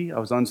empty, I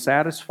was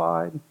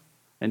unsatisfied,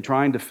 and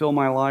trying to fill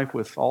my life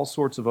with all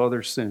sorts of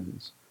other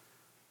sins.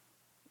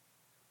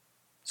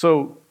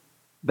 So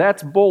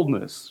that's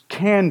boldness,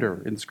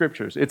 candor in the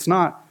Scriptures. It's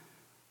not,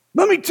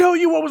 let me tell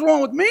you what was wrong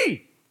with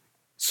me,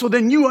 so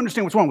then you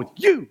understand what's wrong with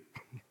you.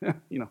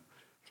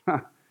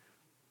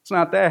 It's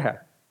not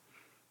that.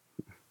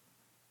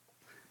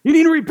 You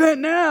need to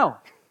repent now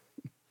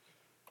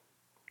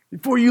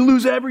before you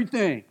lose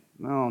everything.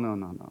 No.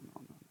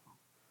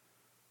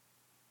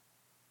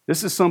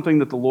 This is something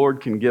that the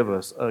Lord can give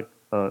us,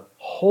 a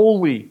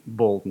holy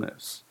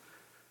boldness,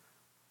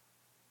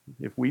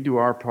 if we do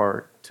our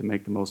part to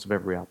make the most of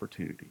every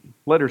opportunity.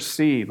 Letter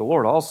C, the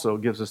Lord also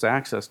gives us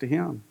access to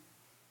Him.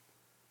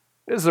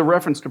 This is a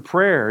reference to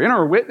prayer. In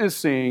our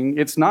witnessing,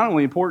 it's not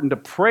only important to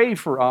pray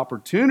for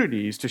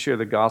opportunities to share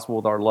the gospel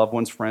with our loved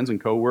ones, friends, and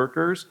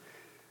co-workers,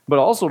 but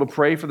also to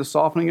pray for the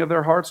softening of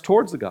their hearts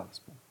towards the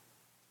gospel.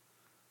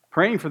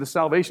 Praying for the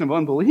salvation of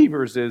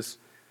unbelievers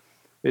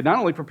it not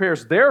only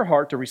prepares their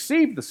heart to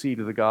receive the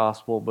seed of the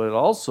gospel, but it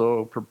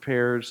also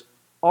prepares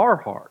our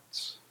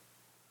hearts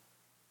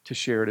to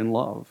share it in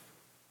love.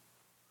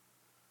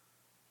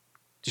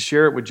 To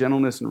share it with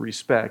gentleness and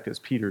respect, as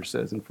Peter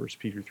says in 1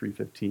 Peter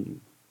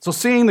 3:15. So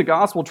seeing the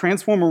gospel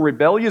transform a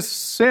rebellious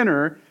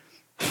sinner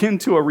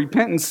into a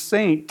repentant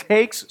saint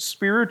takes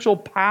spiritual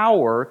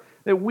power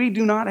that we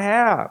do not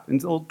have.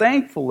 And so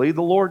thankfully,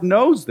 the Lord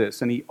knows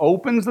this, and He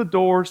opens the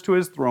doors to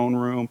His throne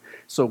room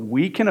so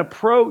we can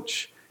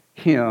approach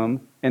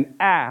Him and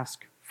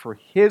ask for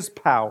His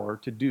power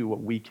to do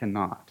what we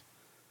cannot.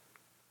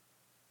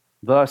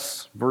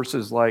 Thus,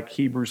 verses like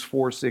Hebrews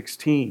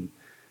 4:16,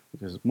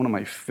 which is one of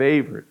my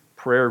favorite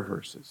prayer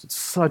verses. It's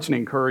such an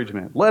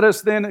encouragement. Let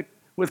us then,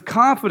 with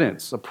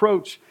confidence,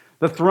 approach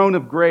the throne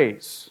of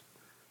grace,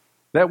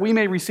 that we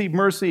may receive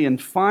mercy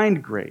and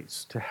find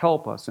grace to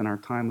help us in our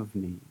time of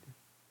need.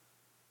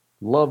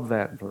 Love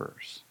that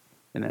verse.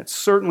 And that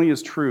certainly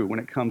is true when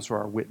it comes to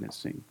our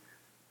witnessing.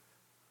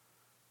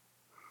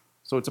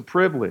 So it's a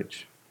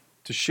privilege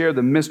to share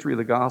the mystery of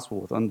the gospel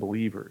with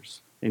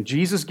unbelievers. And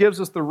Jesus gives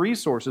us the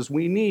resources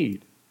we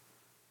need.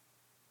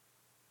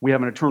 We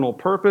have an eternal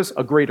purpose,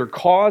 a greater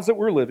cause that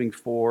we're living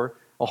for,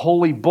 a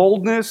holy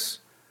boldness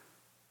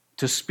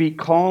to speak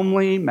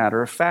calmly,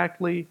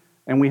 matter-of-factly,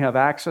 and we have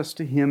access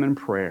to Him in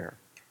prayer,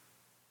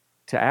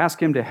 to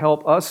ask Him to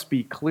help us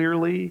speak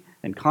clearly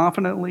and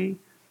confidently,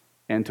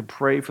 and to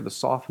pray for the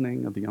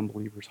softening of the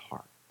unbeliever's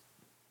heart.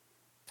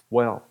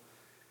 Well,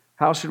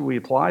 how should we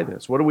apply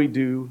this? What do we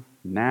do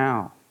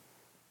now?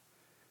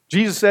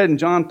 Jesus said in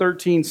John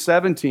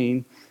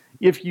 13:17,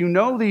 if you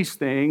know these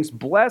things,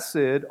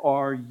 blessed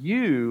are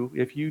you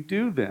if you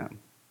do them.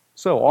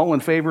 So, all in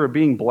favor of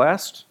being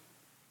blessed?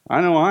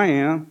 I know I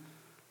am.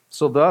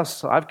 So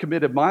thus, I've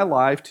committed my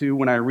life to,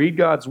 when I read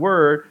God's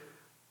Word,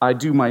 I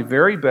do my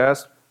very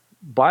best,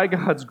 by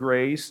God's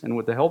grace and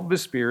with the help of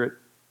His Spirit,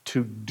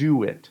 to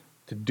do it,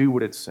 to do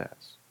what it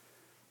says.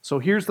 So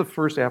here's the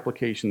first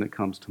application that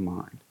comes to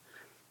mind.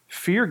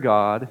 Fear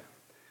God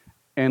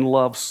and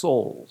love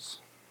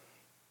souls.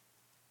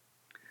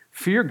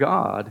 Fear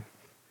God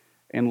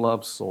and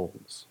love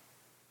souls.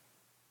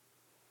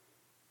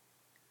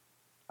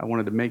 I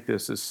wanted to make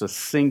this as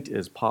succinct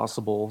as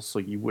possible so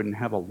you wouldn't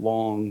have a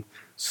long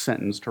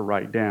sentence to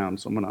write down,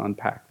 so I'm going to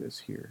unpack this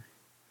here.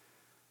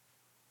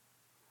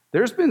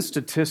 There's been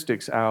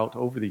statistics out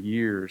over the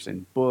years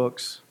in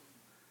books,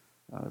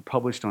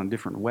 published on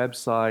different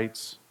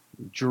websites,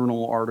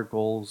 journal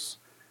articles,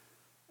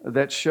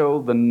 that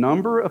show the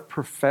number of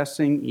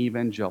professing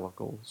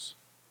evangelicals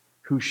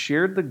who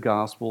shared the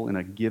gospel in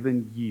a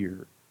given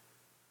year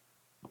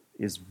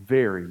is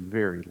very,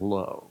 very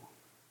low.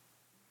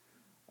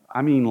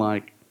 I mean,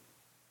 like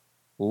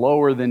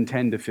lower than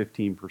 10 to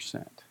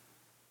 15%.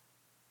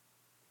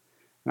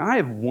 And I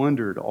have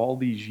wondered all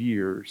these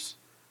years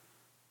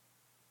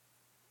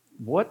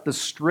what the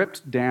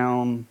stripped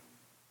down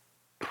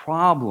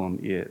problem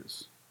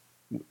is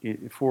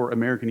for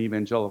American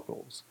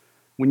evangelicals.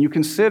 When you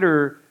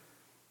consider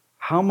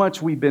how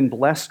much we've been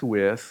blessed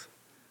with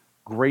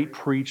great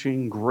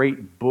preaching,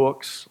 great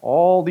books,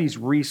 all these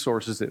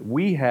resources that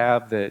we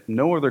have that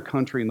no other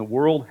country in the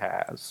world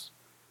has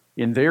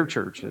in their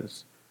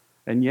churches.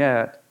 And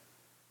yet,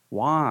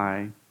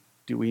 why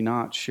do we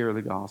not share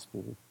the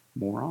gospel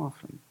more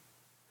often?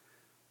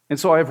 And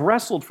so I've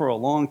wrestled for a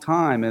long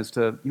time as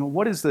to,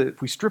 what is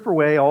if we strip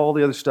away all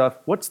the other stuff,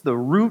 what's the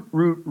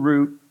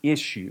root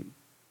issue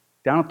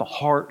down at the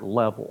heart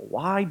level?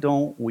 Why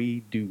don't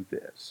we do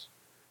this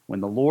when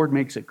the Lord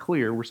makes it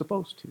clear we're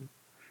supposed to?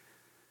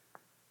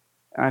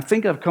 And I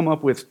think I've come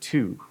up with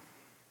two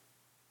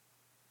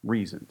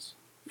reasons.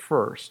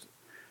 First,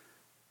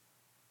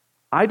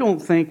 I don't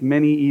think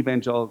many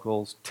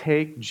evangelicals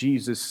take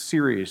Jesus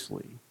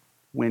seriously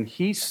when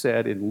he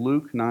said in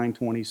Luke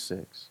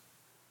 9:26,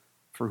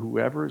 "For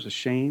whoever is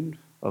ashamed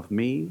of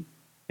me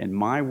and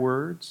my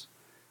words,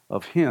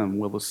 of him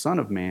will the Son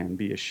of Man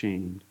be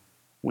ashamed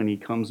when he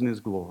comes in his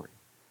glory,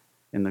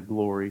 in the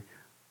glory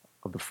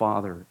of the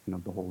Father and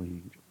of the holy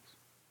angels."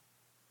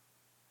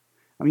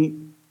 I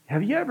mean,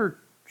 have you ever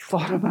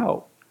thought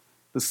about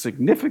the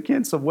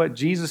significance of what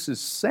Jesus is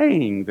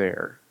saying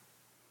there?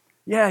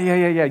 Yeah,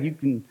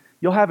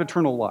 you'll have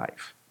eternal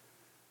life.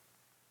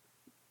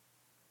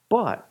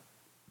 But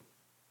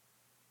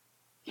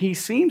he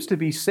seems to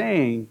be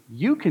saying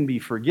you can be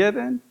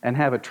forgiven and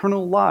have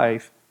eternal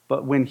life,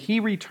 but when he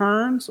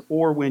returns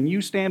or when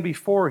you stand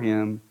before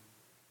him,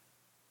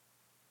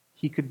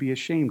 he could be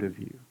ashamed of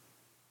you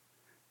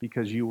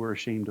because you were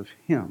ashamed of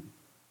him.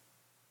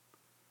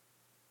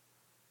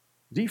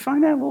 Do you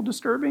find that a little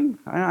disturbing?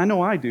 I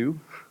know I do.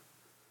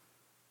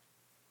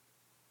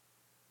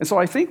 And so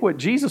I think what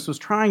Jesus was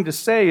trying to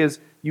say is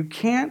you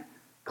can't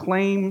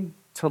claim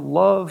to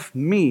love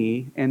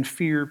me and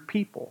fear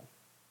people.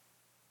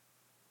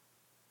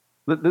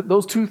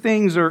 Those two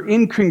things are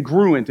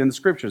incongruent in the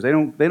scriptures. They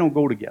don't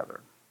go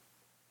together.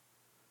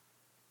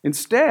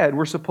 Instead,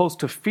 we're supposed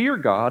to fear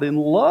God and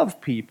love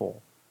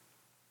people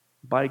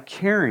by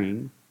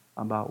caring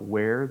about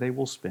where they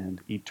will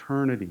spend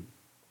eternity.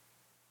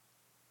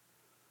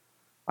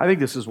 I think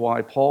this is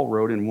why Paul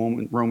wrote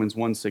in Romans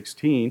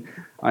 1:16,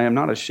 "I am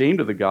not ashamed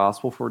of the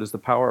gospel, for it is the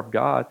power of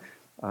God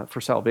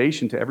for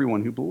salvation to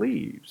everyone who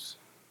believes."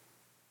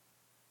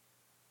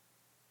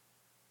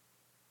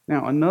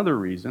 Now, another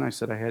reason, I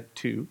said I had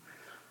two,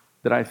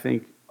 that I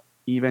think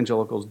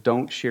evangelicals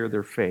don't share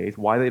their faith,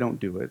 why they don't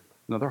do it,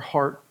 another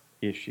heart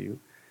issue,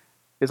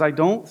 is I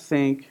don't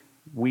think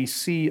we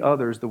see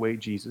others the way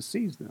Jesus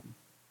sees them.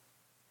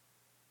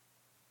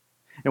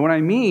 And what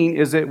I mean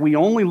is that we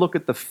only look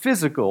at the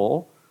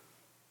physical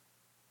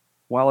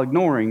while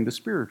ignoring the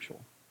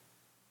spiritual.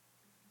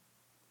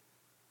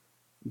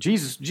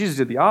 Jesus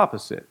did the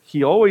opposite.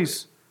 He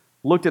always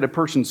looked at a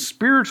person's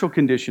spiritual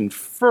condition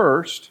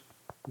first,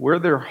 where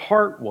their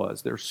heart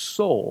was, their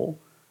soul,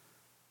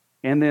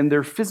 and then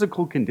their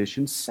physical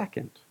condition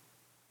second.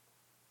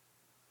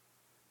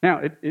 Now,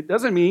 it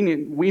doesn't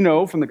mean, we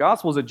know from the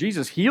Gospels that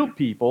Jesus healed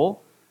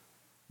people,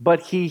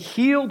 but he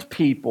healed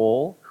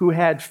people who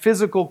had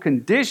physical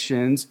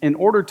conditions in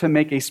order to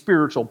make a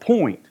spiritual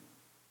point.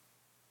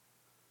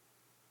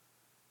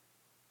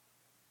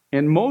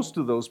 And most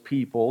of those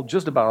people,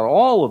 just about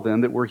all of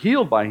them that were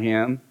healed by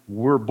him,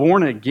 were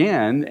born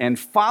again and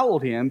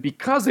followed him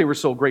because they were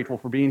so grateful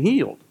for being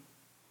healed.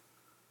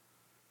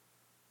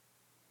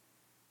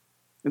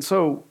 And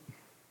so,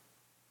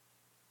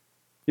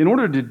 in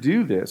order to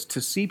do this,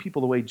 to see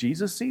people the way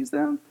Jesus sees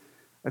them,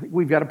 I think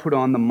we've got to put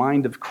on the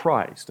mind of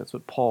Christ. That's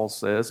what Paul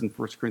says in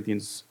 1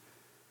 Corinthians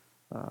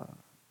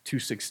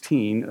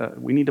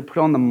 2:16. We need to put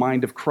on the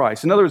mind of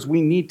Christ. In other words,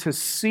 we need to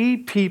see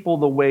people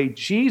the way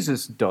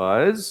Jesus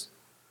does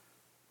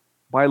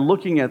by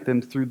looking at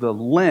them through the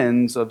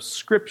lens of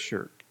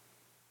Scripture.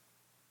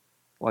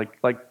 Like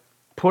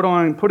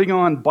putting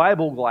on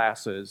Bible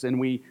glasses, and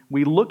we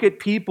look at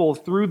people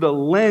through the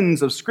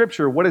lens of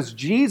Scripture. What does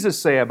Jesus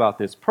say about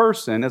this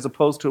person as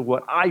opposed to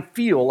what I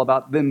feel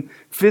about them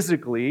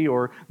physically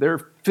or their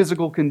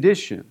physical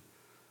condition?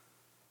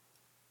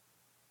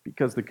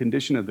 Because the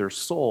condition of their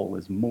soul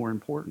is more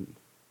important.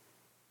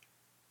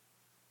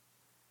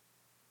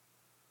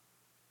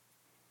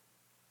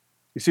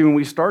 You see, when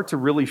we start to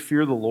really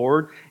fear the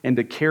Lord and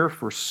to care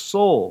for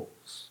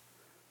souls,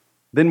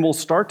 then we'll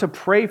start to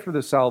pray for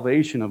the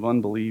salvation of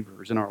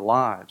unbelievers in our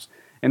lives.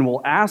 And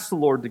we'll ask the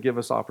Lord to give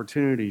us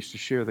opportunities to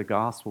share the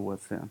gospel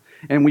with them.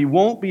 And we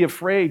won't be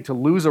afraid to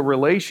lose a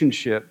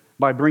relationship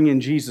by bringing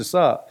Jesus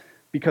up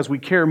because we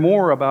care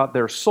more about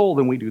their soul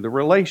than we do the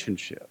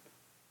relationship.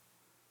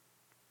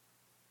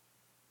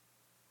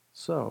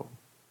 So,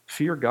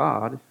 fear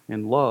God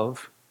and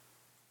love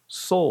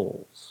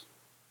souls.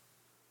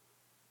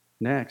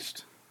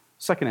 Next,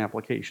 second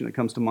application that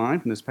comes to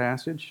mind from this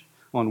passage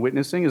on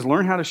witnessing is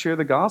learn how to share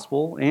the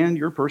gospel and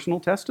your personal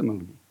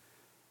testimony.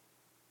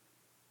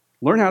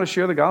 Learn how to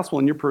share the gospel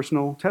and your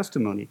personal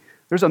testimony.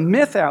 There's a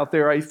myth out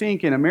there, I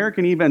think, in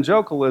American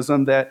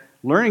evangelicalism that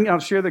learning how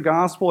to share the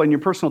gospel and your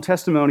personal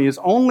testimony is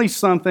only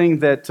something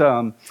that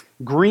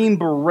Green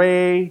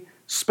Beret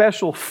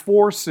Special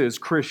Forces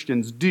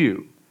Christians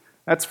do.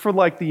 That's for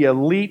like the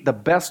elite, the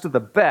best of the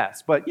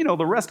best. But,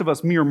 the rest of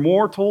us mere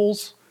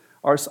mortals,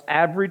 our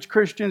average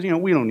Christians,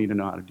 we don't need to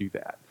know how to do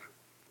that.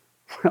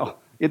 Well,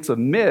 it's a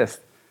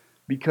myth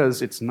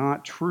because it's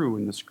not true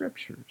in the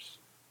Scriptures.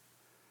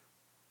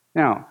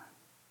 Now,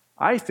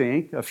 I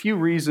think a few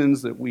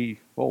reasons that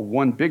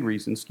one big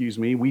reason,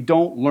 we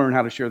don't learn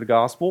how to share the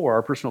gospel or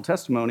our personal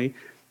testimony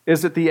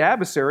is that the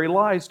adversary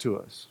lies to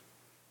us.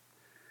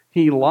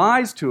 He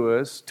lies to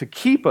us to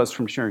keep us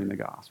from sharing the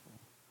gospel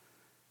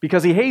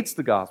because he hates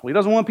the gospel. He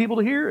doesn't want people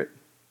to hear it.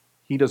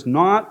 He does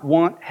not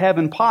want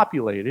heaven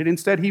populated.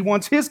 Instead, he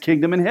wants his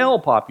kingdom and hell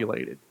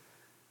populated.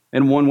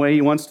 And one way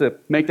he wants to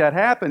make that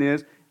happen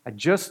is,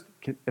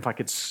 if I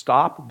could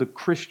stop the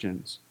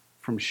Christians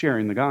from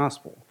sharing the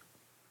gospel,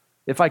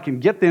 if I can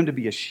get them to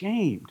be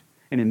ashamed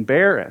and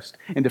embarrassed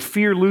and to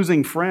fear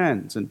losing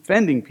friends and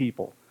offending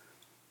people,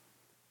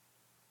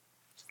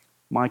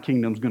 my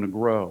kingdom's going to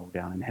grow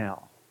down in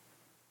hell.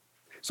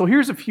 So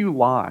here's a few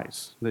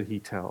lies that he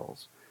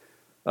tells.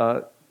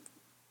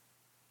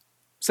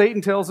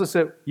 Satan tells us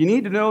that you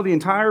need to know the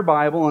entire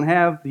Bible and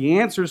have the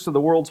answers to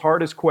the world's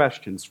hardest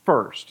questions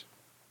first.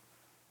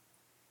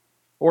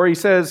 Or he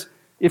says,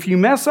 if you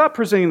mess up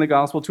presenting the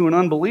gospel to an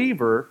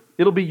unbeliever,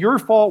 it'll be your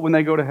fault when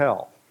they go to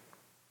hell.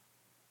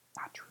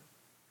 Not true.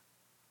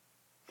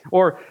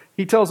 Or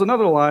he tells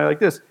another lie like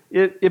this: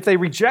 if they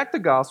reject the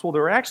gospel,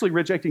 they're actually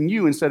rejecting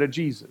you instead of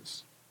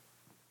Jesus.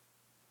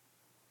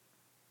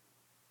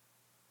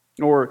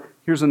 Or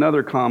here's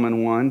another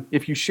common one: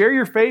 if you share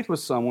your faith with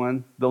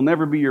someone, they'll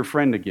never be your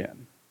friend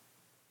again.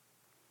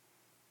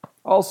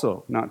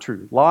 Also not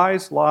true.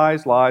 Lies,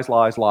 lies, lies,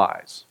 lies,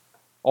 lies.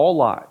 All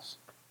lies.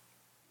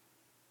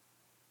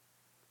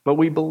 But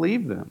we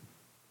believe them.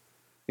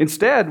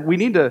 Instead, we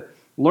need to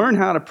learn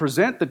how to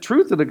present the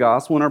truth of the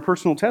gospel in our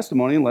personal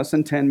testimony in less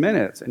than 10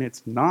 minutes. And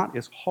it's not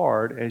as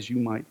hard as you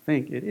might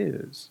think it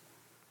is.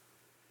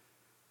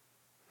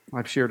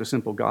 I've shared a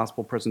simple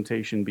gospel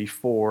presentation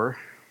before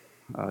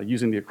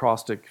using the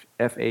acrostic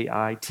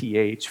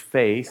FAITH,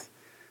 faith.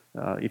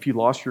 If you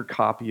lost your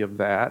copy of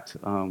that,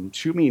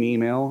 shoot me an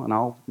email and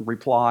I'll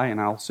reply and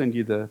I'll send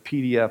you the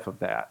PDF of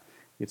that.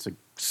 It's a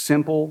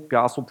simple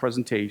gospel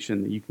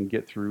presentation that you can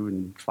get through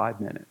in 5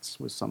 minutes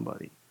with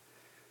somebody.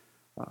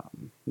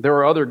 There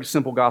are other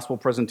simple gospel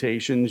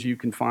presentations you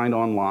can find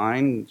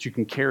online that you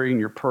can carry in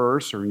your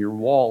purse or in your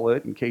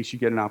wallet in case you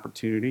get an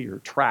opportunity, or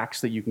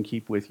tracts that you can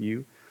keep with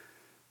you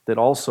that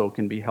also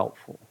can be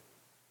helpful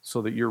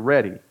so that you're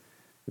ready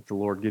if the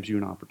Lord gives you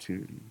an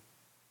opportunity.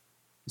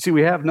 You see,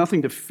 we have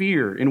nothing to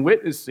fear in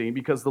witnessing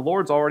because the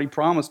Lord's already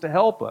promised to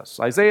help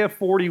us. Isaiah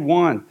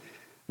 41,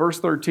 verse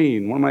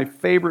 13, one of my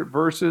favorite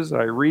verses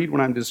I read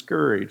when I'm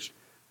discouraged.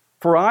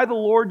 For I, the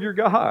Lord your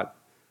God,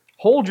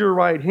 hold your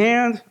right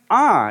hand.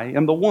 I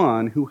am the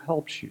one who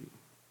helps you.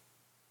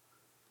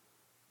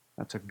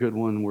 That's a good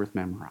one worth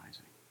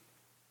memorizing.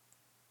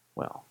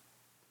 Well,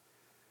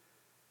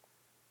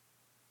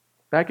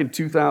 back in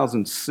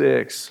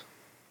 2006,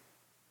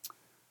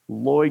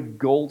 Lloyd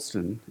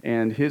Goldston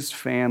and his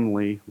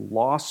family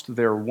lost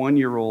their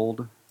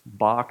 1-year-old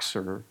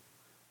boxer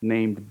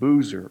named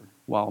Boozer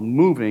while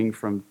moving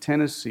from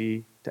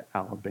Tennessee to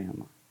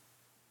Alabama.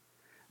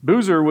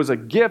 Boozer was a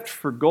gift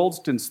for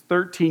Goldston's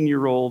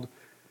 13-year-old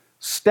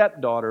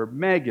stepdaughter,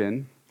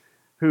 Megan,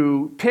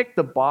 who picked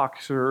the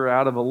boxer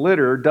out of a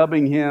litter,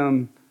 dubbing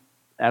him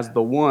as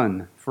the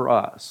one for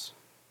us.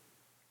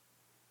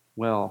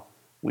 Well,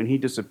 when he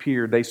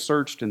disappeared, they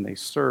searched and they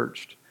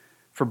searched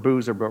for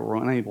Boozer, but were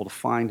unable to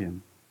find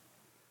him.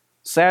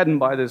 Saddened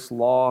by this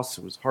loss,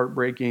 it was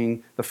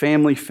heartbreaking. The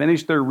family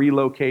finished their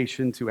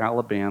relocation to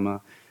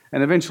Alabama,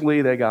 and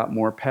eventually they got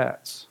more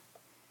pets.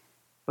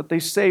 But they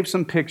saved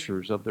some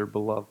pictures of their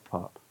beloved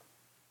pup,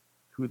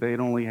 who they had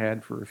only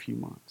had for a few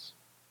months.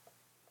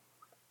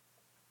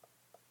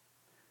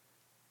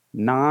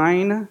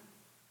 9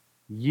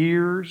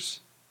 years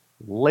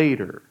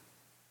later,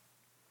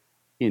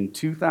 in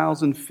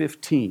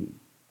 2015,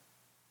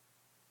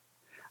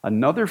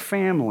 another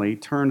family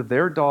turned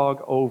their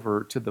dog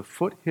over to the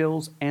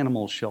Foothills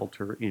Animal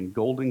Shelter in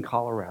Golden,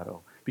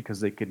 Colorado,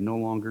 because they could no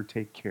longer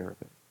take care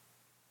of it.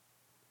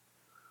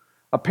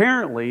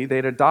 Apparently,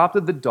 they'd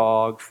adopted the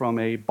dog from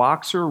a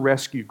boxer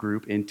rescue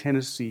group in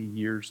Tennessee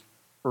years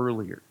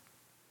earlier.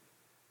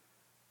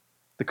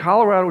 The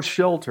Colorado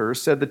shelter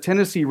said the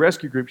Tennessee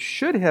rescue group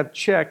should have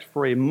checked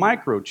for a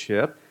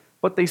microchip,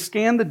 but they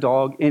scanned the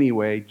dog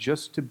anyway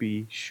just to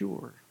be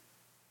sure.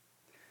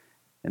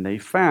 And they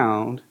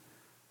found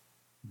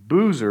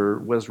Boozer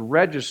was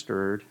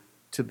registered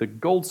to the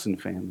Goldson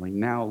family,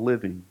 now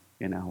living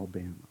in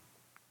Alabama.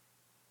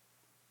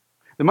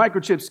 The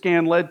microchip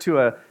scan led to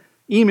an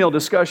email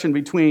discussion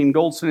between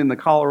Goldson and the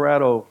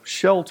Colorado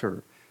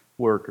shelter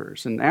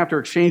workers. And after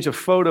exchange of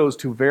photos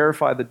to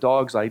verify the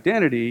dog's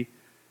identity,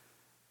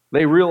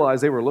 they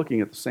realized they were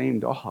looking at the same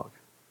dog.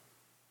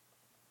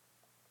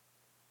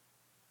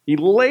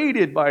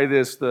 Elated by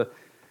this, by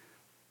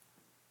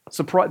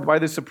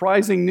this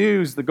surprising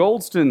news, the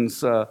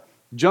Goldstons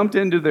jumped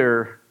into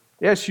their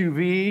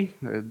SUV,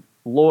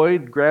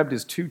 Lloyd grabbed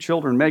his 2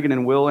 children, Megan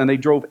and Will, and they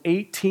drove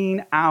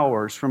 18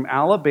 hours from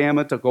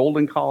Alabama to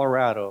Golden,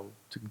 Colorado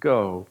to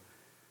go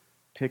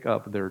pick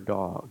up their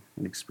dog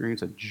and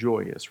experience a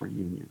joyous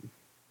reunion.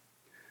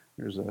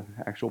 There's an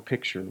actual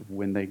picture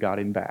when they got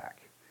him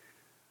back.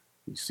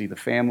 You see the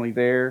family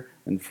there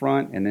in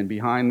front, and then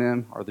behind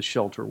them are the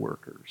shelter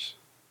workers.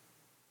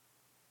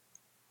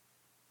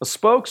 A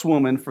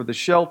spokeswoman for the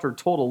shelter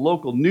told a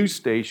local news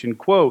station,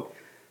 quote,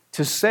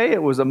 "To say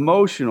it was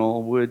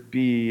emotional would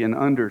be an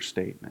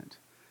understatement.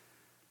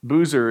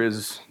 Boozer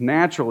is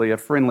naturally a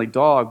friendly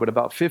dog, but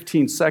about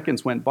 15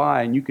 seconds went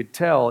by and you could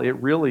tell it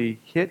really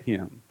hit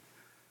him.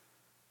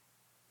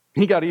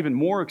 He got even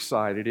more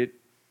excited. It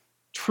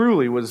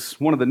truly was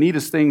one of the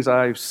neatest things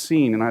I've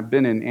seen, and I've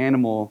been in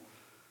animal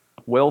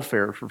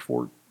welfare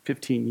for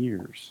 15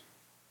 years,"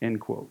 end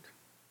quote.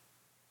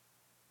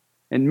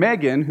 And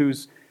Megan,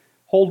 who's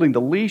holding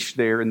the leash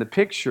there in the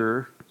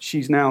picture,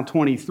 she's now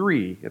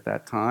 23 at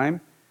that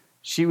time.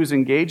 She was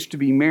engaged to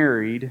be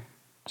married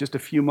just a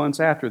few months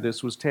after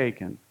this was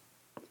taken.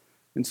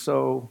 And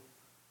so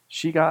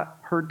she got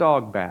her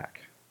dog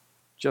back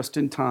just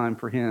in time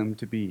for him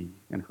to be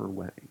in her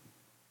wedding.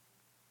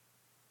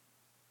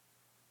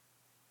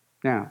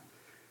 Now,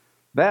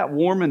 that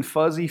warm and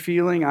fuzzy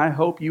feeling I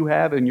hope you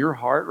have in your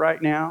heart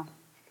right now,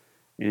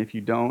 and if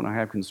you don't, I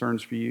have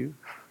concerns for you.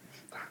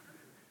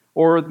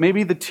 Or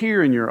maybe the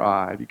tear in your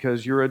eye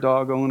because you're a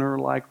dog owner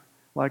like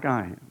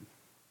I am.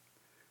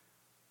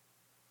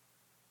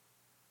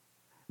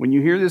 When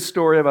you hear this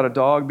story about a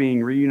dog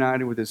being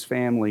reunited with his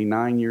family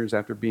 9 years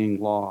after being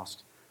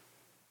lost,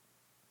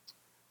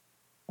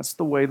 that's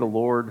the way the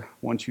Lord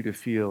wants you to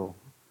feel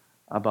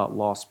about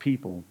lost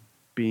people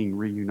being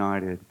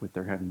reunited with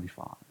their Heavenly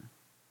Father.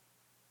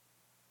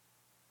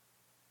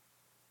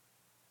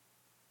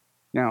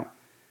 Now,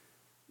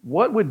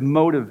 what would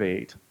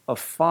motivate a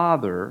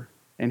father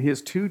and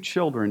his 2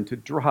 children to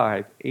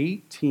drive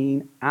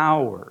 18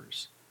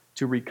 hours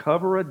to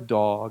recover a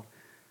dog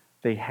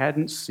they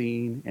hadn't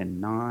seen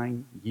in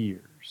 9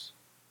 years?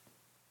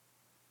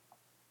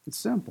 It's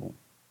simple.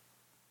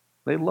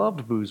 They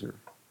loved Boozer.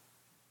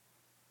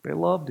 They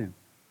loved him.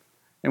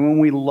 And when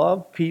we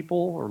love people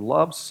or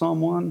love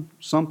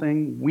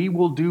something, we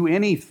will do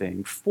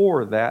anything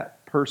for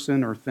that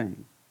person or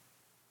thing.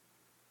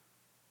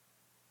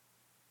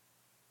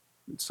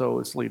 So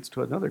this leads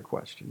to another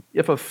question.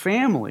 If a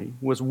family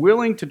was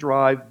willing to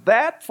drive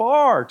that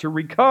far to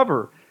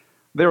recover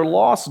their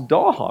lost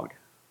dog,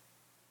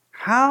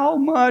 how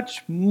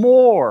much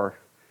more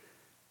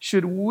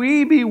should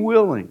we be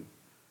willing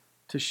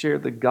to share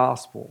the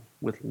gospel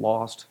with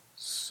lost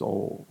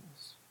souls?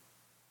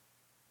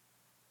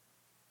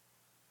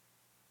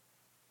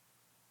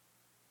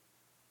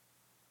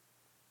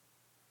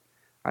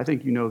 I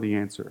think you know the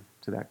answer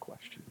to that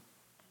question.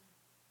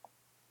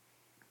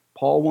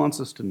 Paul wants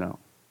us to know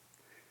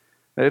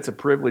that it's a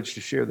privilege to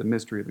share the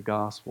mystery of the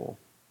gospel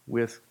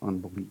with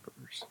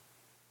unbelievers.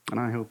 And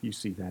I hope you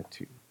see that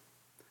too.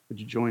 Would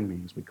you join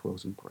me as we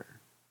close in prayer?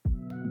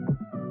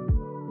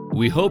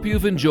 We hope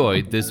you've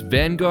enjoyed this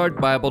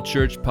Vanguard Bible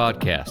Church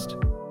podcast.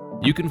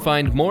 You can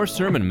find more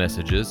sermon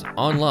messages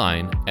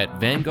online at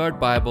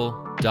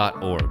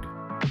vanguardbible.org.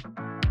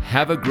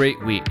 Have a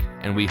great week,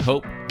 and we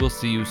hope we'll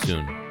see you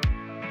soon.